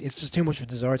it's just too much of a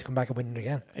desire to come back and win it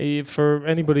again. For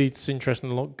anybody that's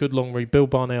interested in a good long read, Bill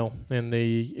Barnell in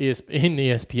the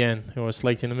ESPN, who I was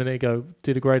slating a minute ago,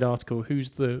 did a great article. Who's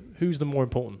the more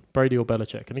important, Brady or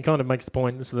Belichick? And he kind of makes the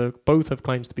point that both have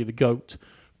claims to be the GOAT,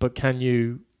 but can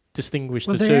you distinguish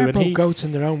the two? They are both goats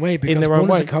in their own way, because one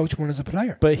is a coach, one is a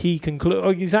player. But he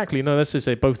concludes exactly. No, that's to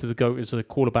say both of the GOAT as a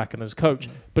quarterback and as a coach.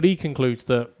 But he concludes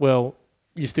that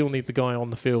you still need the guy on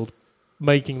the field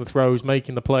making the throws,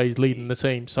 making the plays, leading the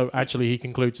team. So actually, he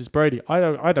concludes it's Brady.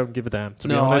 I don't give a damn, to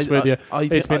be honest with you.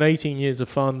 It's been 18 years of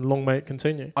fun. Long may it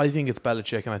continue. I think it's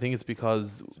Belichick, and I think it's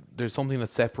because there's something that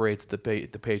separates the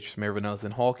Patriots from everyone else.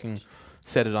 And Hawking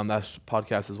said it on that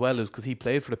podcast as well. It was because he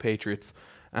played for the Patriots.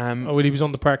 He was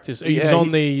on the practice. He was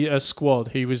on the squad.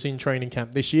 He was in training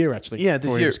camp this year, actually. Yeah,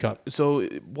 this year. So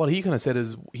what he kind of said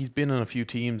is he's been on a few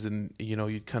teams, and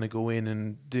you kind of go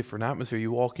in different atmosphere.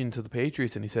 You walk into the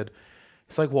Patriots, and he said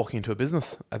it's like walking into a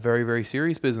business, a very, very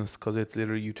serious business, because it's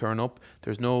literally you turn up.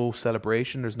 There's no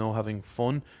celebration. There's no having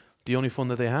fun. The only fun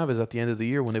that they have is at the end of the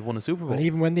year when they've won a Super Bowl. And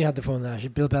even when they had the fun last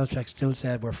year, Bill Belichick still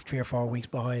said we're 3 or 4 weeks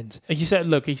behind. He said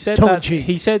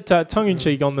that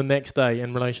tongue-in-cheek on the next day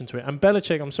in relation to it. And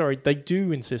Belichick, I'm sorry, they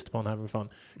do insist upon having fun.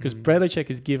 Because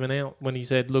Belichick is given out when he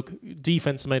said, look,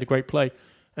 defense made a great play.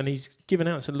 And he's given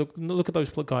out and said, look at those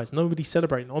guys. Nobody's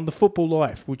celebrating. On the Football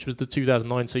Life, which was the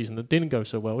 2009 season that didn't go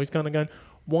so well, he's kind of going,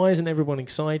 why isn't everyone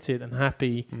excited and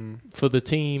happy for the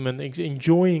team and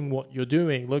enjoying what you're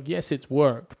doing? Look, yes, it's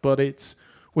work, but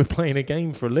we're playing a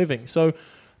game for a living. So,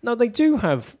 no, they do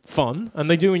have fun and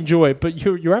they do enjoy it, but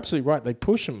you're absolutely right. They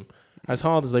push them as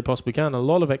hard as they possibly can. A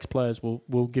lot of ex-players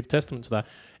will give testament to that.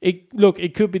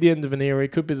 It could be the end of an era.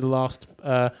 It could be the last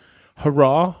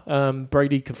hurrah.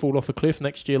 Brady could fall off a cliff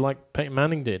next year like Peyton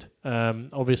Manning did,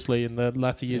 obviously, in the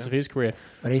latter years of his career.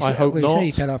 I hope not.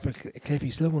 He fell off a cliff. He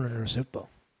still won a Super Bowl.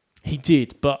 He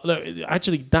did, but look,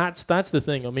 actually, that's the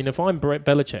thing. I mean, if I'm Brett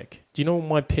Belichick, do you know what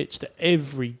my pitch to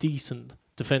every decent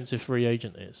defensive free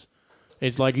agent is?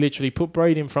 It's like literally put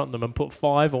Brady in front of them and put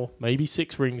 5 or maybe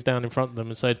 6 rings down in front of them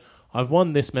and said, I've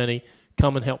won this many,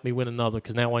 come and help me win another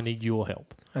because now I need your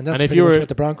help. And that's pretty much what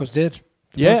the Broncos did.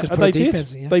 Yeah, they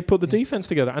did. Yeah. They put the defense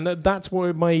together, and that's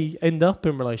where it may end up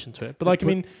in relation to it. But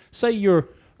say you're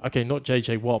not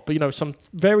JJ Watt, but some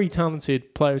very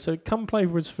talented player. So come play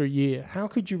for us for a year. How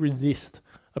could you resist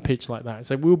a pitch like that?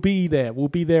 So we'll be there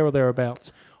or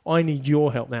thereabouts. I need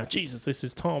your help now. Jesus, this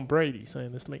is Tom Brady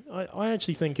saying this to me. I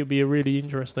actually think it'll be a really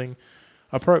interesting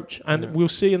approach, and we'll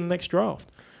see in the next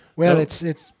draft. Well,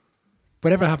 it's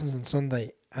whatever happens on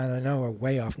Sunday. And I know we're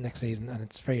way off next season, and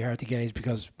it's very hard to gauge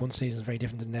because one season is very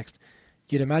different than the next.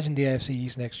 You'd imagine the AFC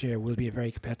East next year will be a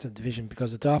very competitive division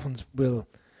because the Dolphins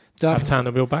have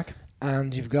Tannehill back.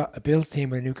 And you've got a Bills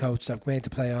team with a new coach that made the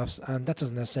playoffs, and that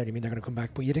doesn't necessarily mean they're going to come back,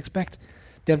 but you'd expect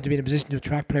them to be in a position to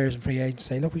attract players and free agents.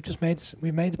 Say, look, we've made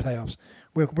the playoffs.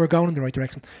 We're going in the right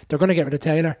direction. They're going to get rid of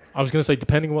Taylor. I was going to say,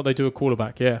 depending on what they do at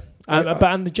quarterback, yeah.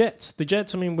 And the Jets,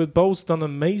 I mean, with Bowles done an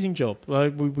amazing job.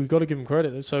 We've got to give him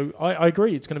credit. So I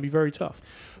agree, it's going to be very tough.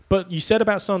 But you said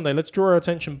about Sunday. Let's draw our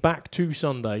attention back to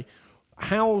Sunday.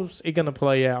 How's it going to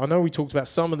play out? I know we talked about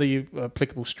some of the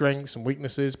applicable strengths and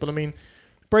weaknesses, but I mean,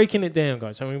 breaking it down,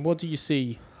 guys. I mean, what do you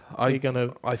see? I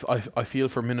Gonna I feel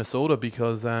for Minnesota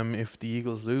because if the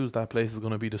Eagles lose, that place is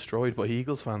going to be destroyed by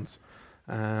Eagles fans.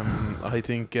 I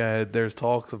think there's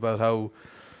talks about how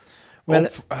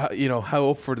how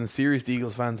upward and serious the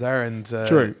Eagles fans are, and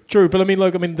true. But I mean,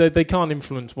 look, they can't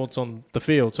influence what's on the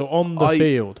field. So on the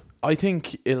field, I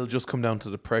think it'll just come down to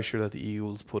the pressure that the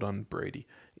Eagles put on Brady.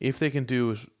 If they can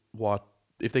do what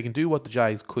the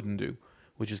Jags couldn't do,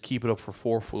 which is keep it up for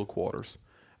 4 full quarters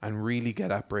and really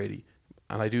get at Brady.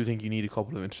 And I do think you need a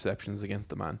couple of interceptions against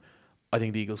the man. I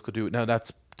think the Eagles could do it. Now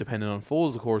that's dependent on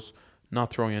Foles, of course, not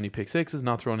throwing any pick sixes,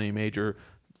 not throwing any major,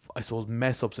 I suppose,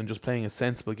 mess ups, and just playing a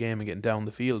sensible game and getting down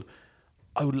the field.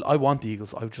 I want the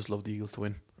Eagles. I would just love the Eagles to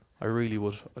win. I really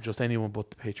would. Just anyone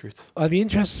but the Patriots. I'll be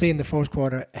interested to see in the fourth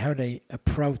quarter how they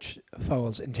approach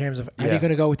Foles in terms of are they going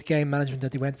to go with the game management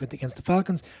that they went with against the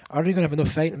Falcons, or are they going to have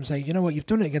enough faith and say, you know what, you've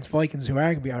done it against Vikings, who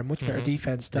arguably are a much better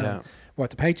defense than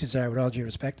what the Patriots are, with all due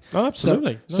respect. Oh,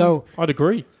 absolutely. So I'd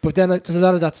agree. But then there's a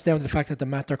lot of that's down to the fact that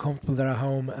they're comfortable, they're at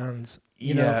home, and so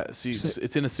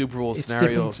it's in a Super Bowl scenario.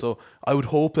 Different. So I would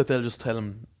hope that they'll just tell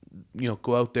him,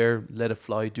 go out there, let it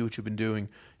fly, do what you've been doing,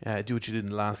 do what you did in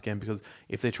the last game. Because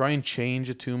if they try and change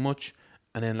it too much,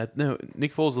 and then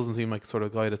Nick Foles doesn't seem like the sort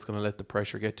of guy that's going to let the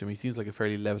pressure get to him. He seems like a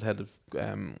fairly level-headed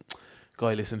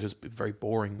guy. Listening to just very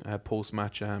boring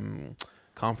post-match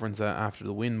conference after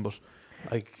the win, but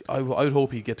I would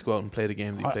hope he'd get to go out and play the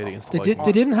game that he played against the Vikings.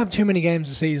 They didn't have too many games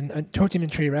this season, and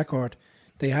 13-3 record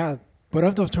they had. But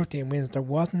of those 13 wins, there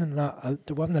wasn't a lot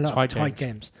of tight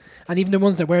games. And even the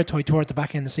ones that were tight towards the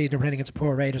back end of the season, they were playing against a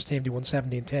poor Raiders team, they won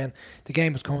 17-10. The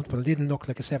game was comfortable. It didn't look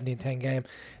like a 17-10 game.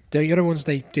 The other ones,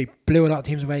 they blew a lot of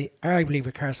teams away, arguably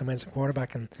with Carson Wentz at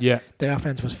quarterback, and the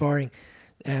offense was firing.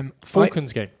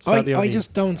 Falcons game. I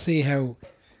just don't see how...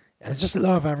 And it's just a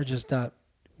law of averages that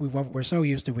we're so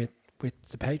used to with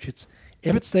the Patriots.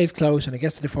 If it stays close and it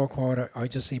gets to the fourth quarter, I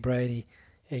just see Brady...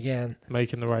 Again,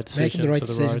 making the right decisions at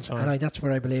the right time. And that's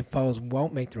where I believe Foles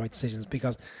won't make the right decisions,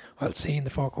 because I'll see in the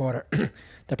fourth quarter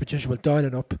that Patricia will dial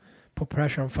it up, put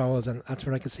pressure on Foles, and that's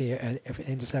where I could see an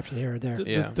interception here or there.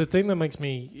 The thing that makes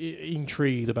me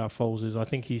intrigued about Foles is I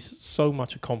think he's so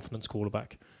much a confidence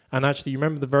quarterback. And actually, you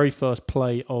remember the very first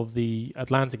play of the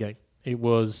Atlanta game? It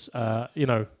was,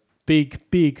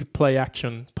 big play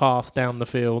action pass down the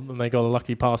field, and they got a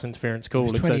lucky pass interference call.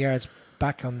 It was 20 yards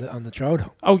back on the throw.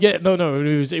 Oh yeah, no,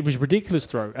 it was ridiculous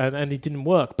throw, and it didn't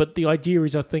work. But the idea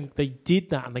is, I think they did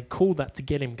that and they called that to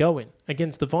get him going.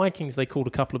 Against the Vikings, they called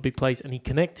a couple of big plays and he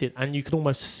connected, and you could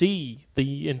almost see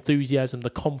the enthusiasm,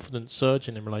 the confidence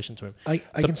surging in relation to him. I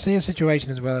can see a situation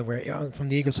as well where, from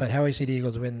the Eagles side, how I see the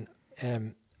Eagles win.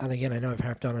 And again, I know I've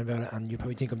harped on about it, and you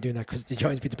probably think I'm doing that because the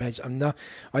Giants beat the Patriots. I'm not.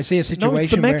 I see a situation. No, it's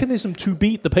the mechanism to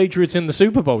beat the Patriots in the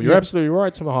Super Bowl. You're absolutely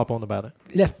right to harp on about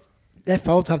it. Let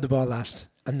Foles have the ball last,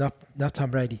 and not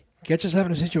Tom Brady. Get yourself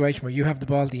in a situation where you have the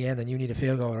ball at the end and you need a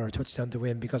field goal or a touchdown to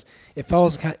win, because if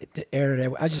Foles can't air it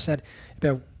out, as you said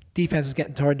about defenses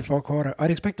getting tired in the fourth quarter, I'd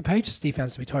expect the Patriots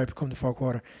defense to be tired come the fourth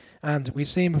quarter. And we've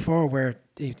seen before where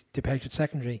the Patriots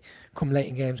secondary come late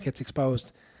in games gets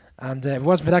exposed. And if it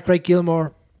wasn't for that great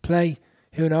Gilmore play,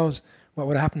 who knows what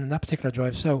would have happened in that particular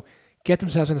drive. So get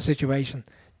themselves in a situation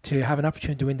to have an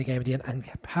opportunity to win the game at the end and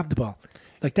have the ball.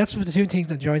 Like, that's what the two things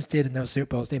that the Giants did in those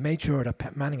Super Bowls. They made sure that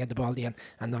Pat Manning had the ball at the end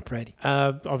and not Brady. I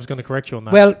was going to correct you on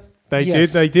that. Well, they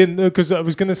didn't, because I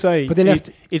was going to say, but they left.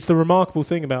 It's the remarkable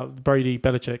thing about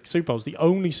Brady-Belichick Super Bowls. The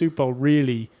only Super Bowl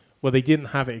really where they didn't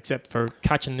have it except for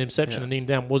catching an interception and kneeling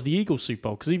down was the Eagles Super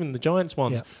Bowl, because even the Giants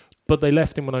ones, but they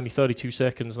left him with only 32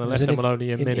 seconds and they left him with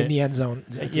only a minute in the end zone.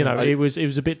 It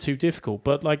was a bit too difficult,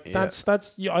 but I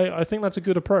think that's a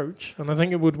good approach, and I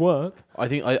think it would work. I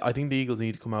think the Eagles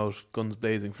need to come out guns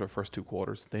blazing for the first two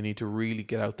quarters. They need to really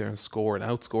get out there and score and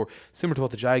outscore, similar to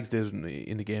what the Jags did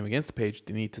in the game against the Patriots.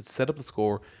 They need to set up the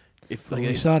score.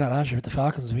 We saw that last year with the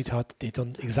Falcons. We thought they'd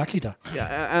done exactly that.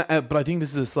 Yeah, but I think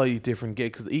this is a slightly different game,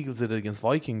 because the Eagles did it against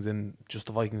Vikings, and just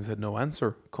the Vikings had no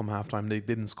answer come halftime. They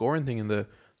didn't score anything in the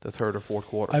third or fourth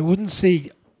quarter. I wouldn't see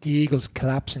the Eagles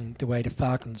collapsing the way the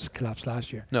Falcons collapsed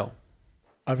last year. No.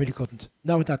 I really couldn't.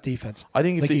 Not with that defense. I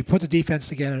think if you put the defense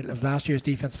together of last year's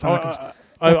defense, Falcons.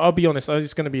 I'll be honest.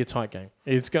 It's going to be a tight game.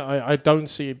 I don't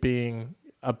see it being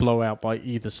a blowout by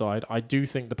either side. I do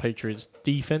think the Patriots'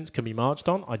 defense can be marched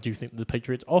on. I do think the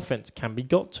Patriots' offense can be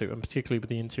got to, and particularly with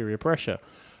the interior pressure.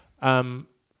 But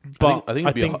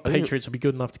I think Patriots will be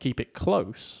good enough to keep it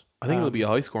close. I think it'll be a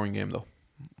high-scoring game, though.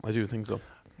 I do think so.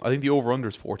 I think the over-under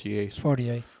is 48. It's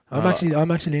 48. I'm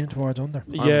actually leaning towards under.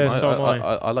 Yeah, so am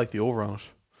I. I like the over on it.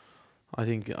 I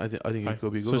think it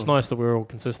could be good. So it's nice that we're all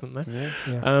consistent there. Yeah.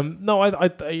 Yeah. No,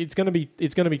 it's going to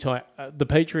be tight. The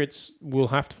Patriots will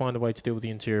have to find a way to deal with the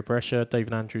interior pressure.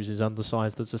 David Andrews is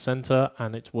undersized as a centre,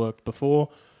 and it's worked before.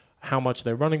 How much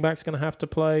their running back's going to have to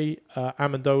play?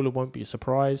 Amendola won't be a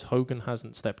surprise. Hogan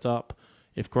hasn't stepped up.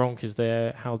 If Gronk is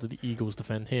there, how do the Eagles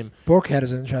defend him? Burkhead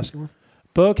is an interesting one.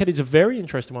 Burkhead is a very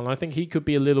interesting one. I think he could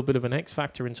be a little bit of an X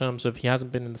factor in terms of he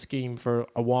hasn't been in the scheme for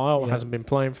a while, hasn't been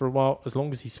playing for a while. As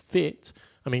long as he's fit,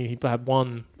 I mean, he had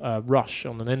one rush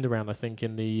on an end around, I think,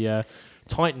 in the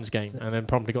Titans game, and then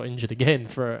probably got injured again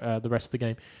for the rest of the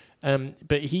game.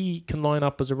 But he can line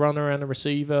up as a runner and a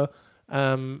receiver,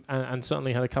 and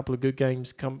certainly had a couple of good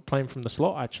games playing from the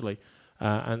slot, actually,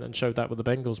 and showed that with the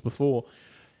Bengals before.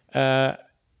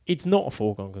 It's not a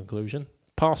foregone conclusion.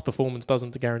 Past performance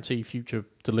doesn't guarantee future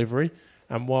delivery.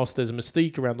 And whilst there's a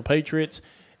mystique around the Patriots,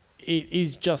 it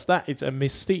is just that. It's a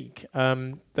mystique.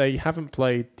 They haven't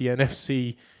played the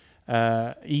NFC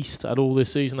East at all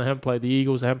this season. They haven't played the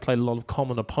Eagles. They haven't played a lot of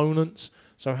common opponents.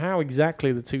 So how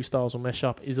exactly the two styles will mesh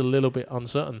up is a little bit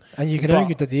uncertain. And you can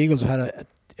argue that the Eagles have had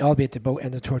albeit they both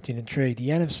ended 13-3, the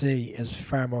NFC is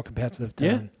far more competitive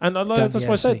than and that's the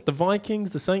why I said NFC. the Vikings,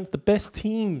 the Saints, the best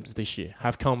teams this year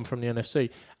have come from the NFC.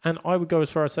 And I would go as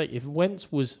far as say if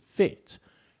Wentz was fit,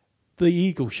 the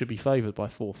Eagles should be favoured by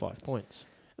 4 or 5 points.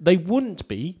 They wouldn't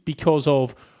be because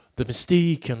of the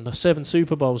mystique and the 7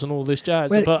 Super Bowls and all this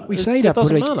jazz. Well, but we say it that,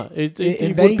 doesn't but matter. It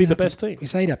would Vegas be the best team. We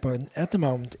say that, but at the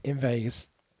moment in Vegas,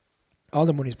 all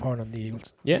the money's pouring on the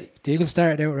Eagles. Yeah. The Eagles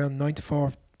started out around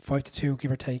 9-4, 5-2,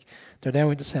 give or take. They're now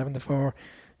into 7-4.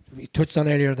 We touched on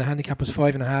earlier the handicap was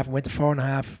 5.5, went to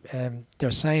 4.5.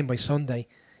 They're saying by Sunday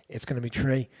it's going to be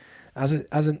 3. As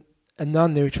a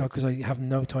non-neutral, because I have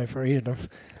no time for either of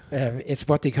them. It's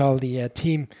what they call the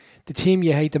team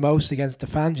you hate the most against the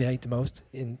fans you hate the most.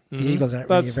 The Eagles aren't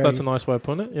that's a nice way of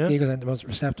putting it. Yeah. The Eagles aren't the most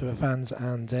receptive of fans,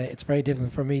 and it's very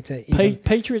difficult for me to even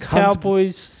Patriots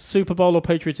Cowboys Super Bowl or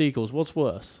Patriots Eagles. What's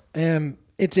worse?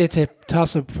 It's a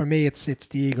toss up for me. It's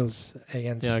the Eagles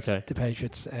against the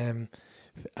Patriots, and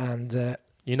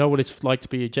you know what it's like to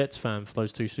be a Jets fan for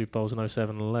those 2 Super Bowls in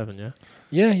 07 and 11, yeah.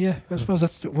 Yeah. I suppose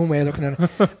that's one way of looking at it.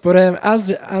 But as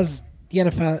the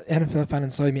NFL fan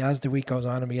inside me, as the week goes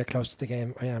on and we get close to the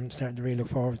game, I am starting to really look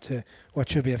forward to what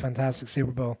should be a fantastic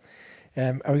Super Bowl.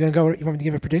 Are we going to go? You want me to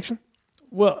give a prediction?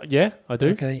 Well, yeah, I do.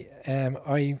 Okay. I'm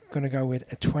going to go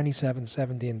with a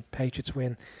 27-17 Patriots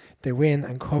win. They win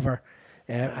and cover.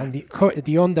 And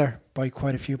the under by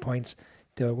quite a few points,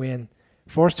 they'll win.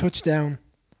 First touchdown,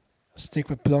 stick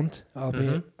with Blunt,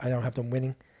 albeit I don't have them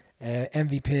winning.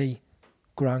 MVP,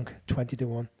 Gronk,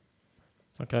 20-1.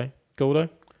 Okay. Gordo?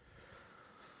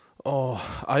 Oh,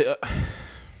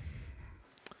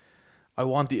 I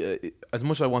want the as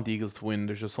much as I want the Eagles to win.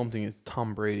 There's just something. It's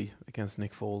Tom Brady against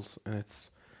Nick Foles, and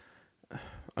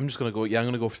I'm just gonna go. Yeah, I'm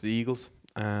gonna go for the Eagles.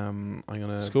 I'm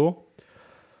gonna score.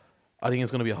 I think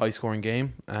it's going to be a high-scoring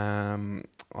game.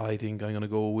 I think I'm going to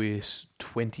go with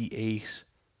 28-21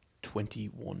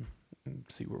 and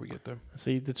see where we get there.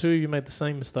 See, the two of you made the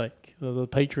same mistake. The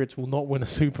Patriots will not win a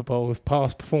Super Bowl if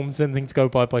past performance anything to go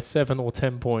by 7 or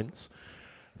 10 points.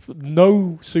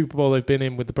 No Super Bowl they've been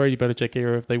in with the Brady Belichick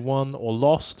era have they won or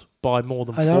lost by more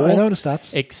than 4. I know the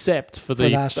stats. Except for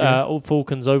the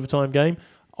Falcons overtime game.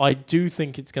 I do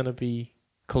think it's going to be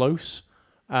close.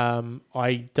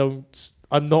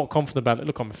 I'm not confident about it.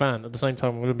 Look, I'm a fan. At the same time,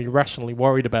 I'm going to be rationally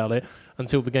worried about it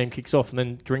until the game kicks off and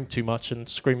then drink too much and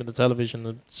scream at the television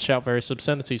and shout various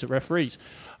obscenities at referees.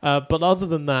 But other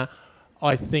than that,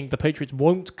 I think the Patriots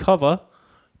won't cover,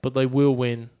 but they will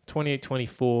win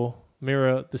 28-24,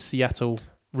 mirror the Seattle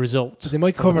result. But they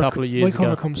might cover a couple of years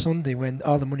ago. come Sunday when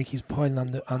all the money keeps piling on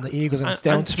the Eagles and it's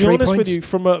down and to to 3 be honest points. with you,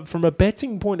 from a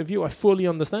betting point of view, I fully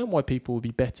understand why people would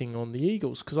be betting on the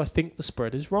Eagles because I think the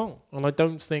spread is wrong, and I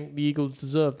don't think the Eagles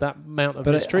deserve that amount of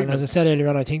mistreatment. As I said earlier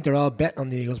on, I think they're all betting on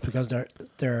the Eagles because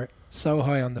they're so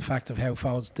high on the fact of how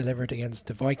Foles delivered against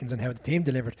the Vikings and how the team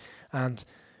delivered.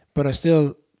 But I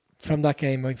still, from that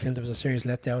game, I feel there was a serious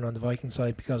letdown on the Viking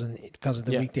side because of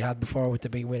the week they had before with the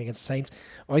big win against the Saints.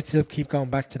 I still keep going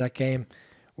back to that game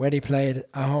where they played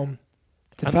at home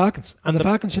to the Falcons. And the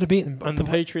Falcons should have beaten them. And the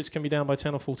Patriots can be down by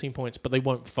 10 or 14 points, but they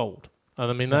won't fold. And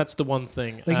I mean, that's the one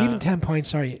thing. Like even 10 points,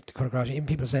 sorry to cut across you, even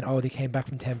people saying, they came back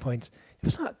from 10 points. It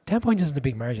was not, 10 points isn't a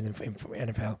big margin in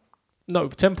NFL. No,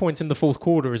 10 points in the fourth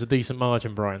quarter is a decent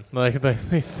margin, Brian. Like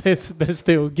they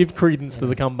still give credence to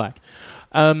the comeback.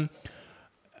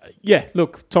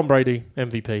 Look, Tom Brady,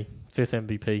 MVP, 5th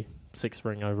MVP, 6th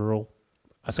ring overall.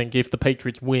 I think if the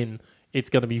Patriots win, it's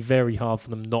going to be very hard for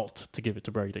them not to give it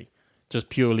to Brady, just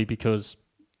purely because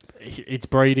it's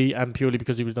Brady, and purely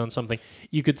because he would have done something.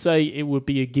 You could say it would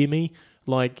be a gimme,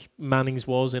 like Manning's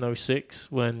was in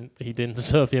 06 when he didn't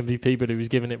deserve the MVP, but he was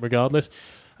given it regardless.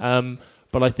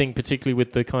 But I think particularly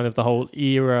with the kind of the whole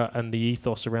era and the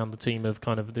ethos around the team of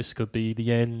kind of this could be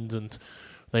the end and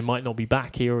they might not be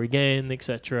back here again,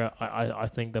 etc. I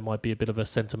think there might be a bit of a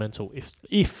sentimental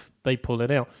if they pull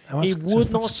it out. It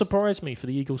would not surprise me for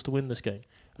the Eagles to win this game.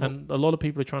 And a lot of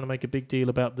people are trying to make a big deal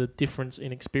about the difference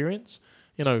in experience.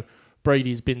 You know,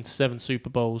 Brady's been to 7 Super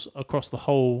Bowls across the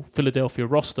whole Philadelphia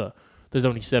roster. There's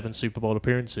only 7 Super Bowl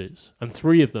appearances, and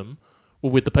 3 of them were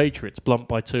with the Patriots, Blunt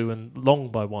by 2 and Long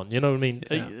by 1. You know what I mean?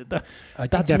 Yeah.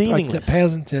 That's meaningless. That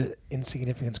pales into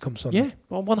insignificance come Sunday. Yeah,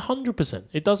 well, 100%.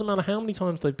 It doesn't matter how many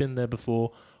times they've been there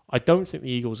before. I don't think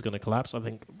the Eagles are going to collapse. I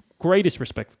think greatest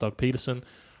respect for Doug Peterson,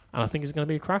 and I think it's going to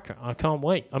be a cracker. I can't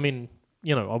wait. I mean,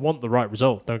 you know, I want the right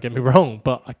result, don't get me wrong,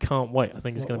 but I can't wait. I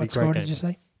think it's going to be a great game. What score did you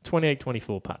say?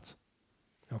 28-24, Pats.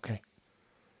 Okay.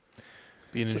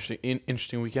 Be an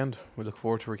interesting weekend. We look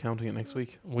forward to recounting it next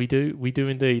week. We do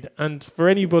indeed. And for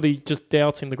anybody just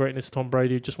doubting the greatness of Tom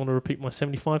Brady, I just want to repeat my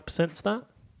 75% stat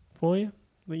for you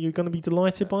that you're going to be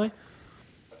delighted by.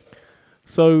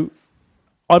 So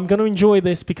I'm going to enjoy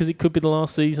this because it could be the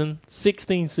last season.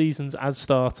 16 seasons as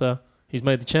starter. He's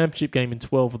made the championship game in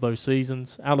 12 of those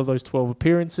seasons. Out of those 12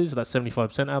 appearances, that's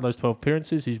 75%. Out of those 12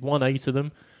 appearances, he's won 8 of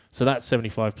them. So that's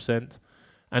 75%.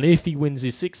 And if he wins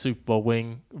his 6th Super Bowl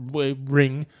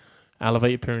ring, out of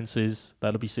 8 appearances,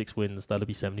 that'll be 6 wins. That'll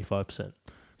be 75%.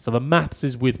 So the maths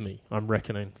is with me, I'm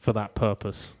reckoning, for that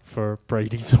purpose, for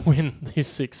Brady to win his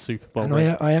 6th Super Bowl ring.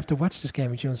 And I have to watch this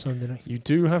game with you on Sunday night. You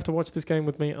do have to watch this game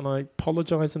with me, and I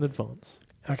apologise in advance.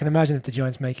 I can imagine if the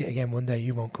Giants make it again one day,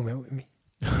 you won't come out with me.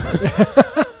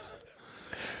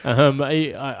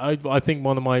 I think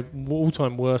one of my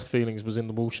all-time worst feelings was in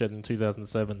the Woolshed in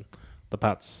 2007, the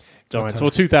Pats Giants,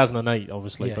 or 2008,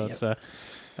 obviously,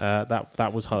 Yeah,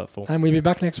 that was hurtful. And we'll be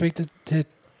back next week to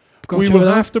go we through will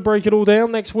that. have to break it all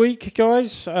down next week,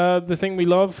 guys. The thing we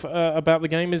love about the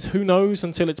game is who knows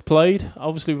until it's played.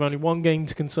 Obviously, we've only one game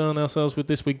to concern ourselves with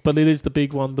this week, but it is the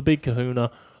big one, the big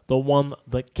kahuna, the one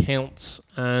that counts,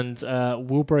 and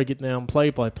we'll break it down play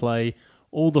by play.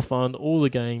 All the fun, all the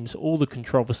games, all the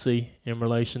controversy in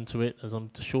relation to it, as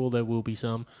I'm sure there will be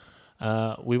some.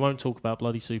 We won't talk about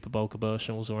bloody Super Bowl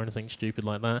commercials or anything stupid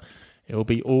like that. It will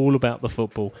be all about the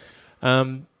football.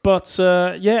 But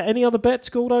any other bets,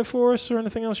 Gordo, for us, or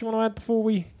anything else you want to add before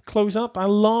we close up? Our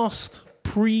last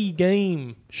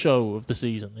pre-game show of the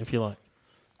season, if you like.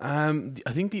 I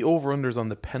think the over-unders on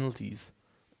the penalties.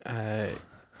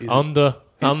 Unders.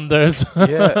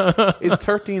 Yeah, it's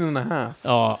 13.5.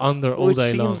 Oh, under all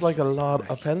day long. Which seems like a lot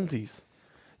of penalties.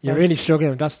 You're really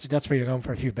struggling. That's where you're going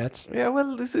for a few bets. Yeah,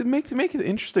 well, make it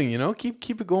interesting, you know.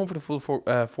 Keep it going for the full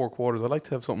 4 quarters. I'd like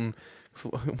to have something. So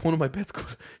one of my bets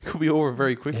could be over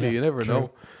very quickly. You never know.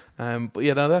 But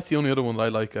yeah, that's the only other one that I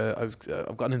like. I've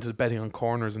gotten into betting on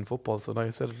corners in football. So like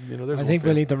I said, there's. I think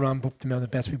we'll need to ramp up the amount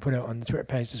of bets we put out on the Twitter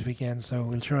page this weekend. So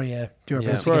we'll try do our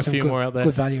best to throw get a some few more out there.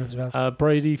 Good value as well.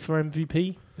 Brady for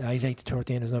MVP. He's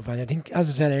 8-13. There's no value. I think, as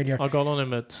I said earlier, I got on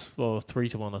him at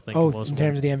 3-1. I think. it was in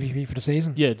terms of the MVP for the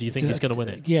season. Yeah. Do you think he's going to win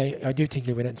it? Yeah, I do think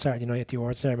he'll win it on Saturday night at the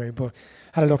awards ceremony. But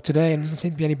had a look today, and there doesn't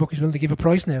seem to be any bookies willing to give a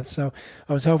price now. So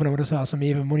I was hoping I would have saw some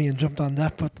even money and jumped on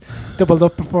that, but doubled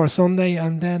up before Sunday,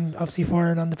 and then obviously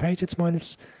firing on the Patriots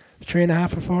minus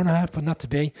 3.5 or 4.5, but not to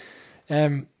be.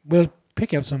 We'll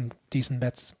pick out some decent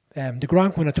bets. The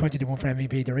Gronk won at 20-1 for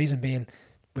MVP. The reason being,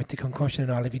 with the concussion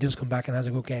and all, if he does come back and has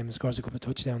a good game and scores a couple of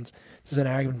touchdowns, there's an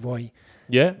argument why.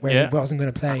 He wasn't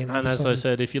going to play. And as I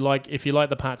said, if you like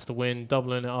the Pats to win,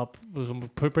 doubling it up,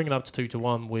 bring it up to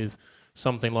 2-1 with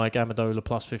something like Amendola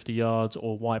plus 50 yards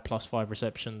or White plus 5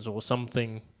 receptions or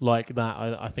something like that,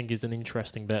 I think is an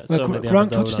interesting bet. Well,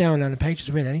 Gronk touchdown and the Patriots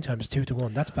win anytime is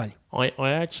 2-1. That's value. I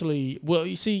actually, well,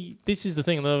 you see, this is the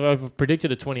thing. I've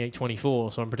predicted a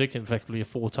 28-24, so I'm predicting effectively a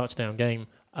 4 touchdown game.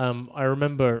 I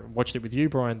remember watched it with you,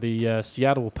 Brian, the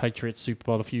Seattle Patriots Super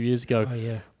Bowl a few years ago. Oh,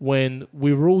 yeah. When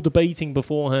we were all debating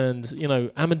beforehand,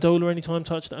 Amendola anytime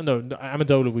touchdown. No,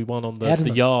 Amendola we won on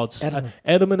the yards.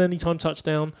 Edelman anytime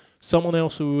touchdown. Someone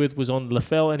else we were with was on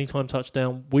LaFell anytime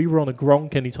touchdown. We were on a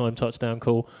Gronk anytime touchdown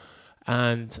call,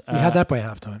 and we had that by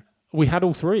halftime. We had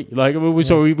all 3.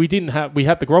 So we didn't have. We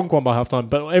had the Gronk one by halftime,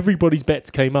 but everybody's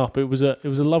bets came up. It was a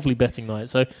lovely betting night.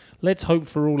 So let's hope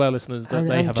for all our listeners that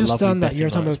they have a lovely betting night as well. Just on that, you're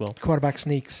talking about quarterback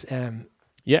sneaks.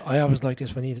 I always like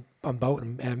this when you on both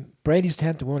of them. Brady's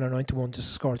 10-1 or 9-1 just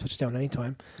to score a touchdown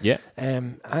anytime. Yeah.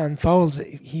 And Foles,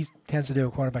 he tends to do a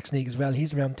quarterback sneak as well.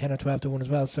 He's around 10 or 12-1 as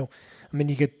well. So I mean,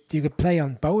 you could play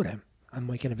on both of them and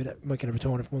might get a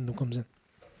return if one of them comes in.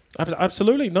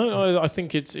 Absolutely. No, I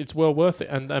think it's well worth it.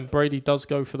 And Brady does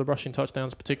go for the rushing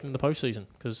touchdowns, particularly in the postseason,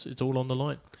 because it's all on the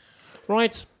line.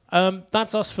 Right.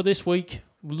 That's us for this week.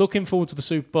 Looking forward to the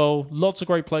Super Bowl. Lots of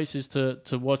great places to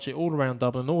watch it all around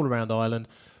Dublin, all around Ireland.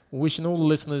 Wishing all the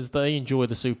listeners they enjoy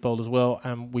the Super Bowl as well,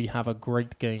 and we have a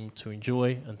great game to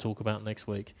enjoy and talk about next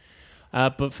week.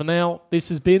 But for now, this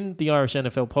has been the Irish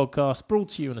NFL podcast, brought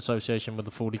to you in association with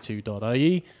the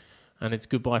 42.ie. And it's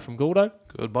goodbye from Gordo.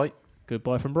 Goodbye.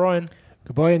 Goodbye from Brian.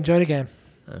 Goodbye, enjoy the game.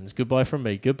 And it's goodbye from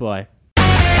me. Goodbye.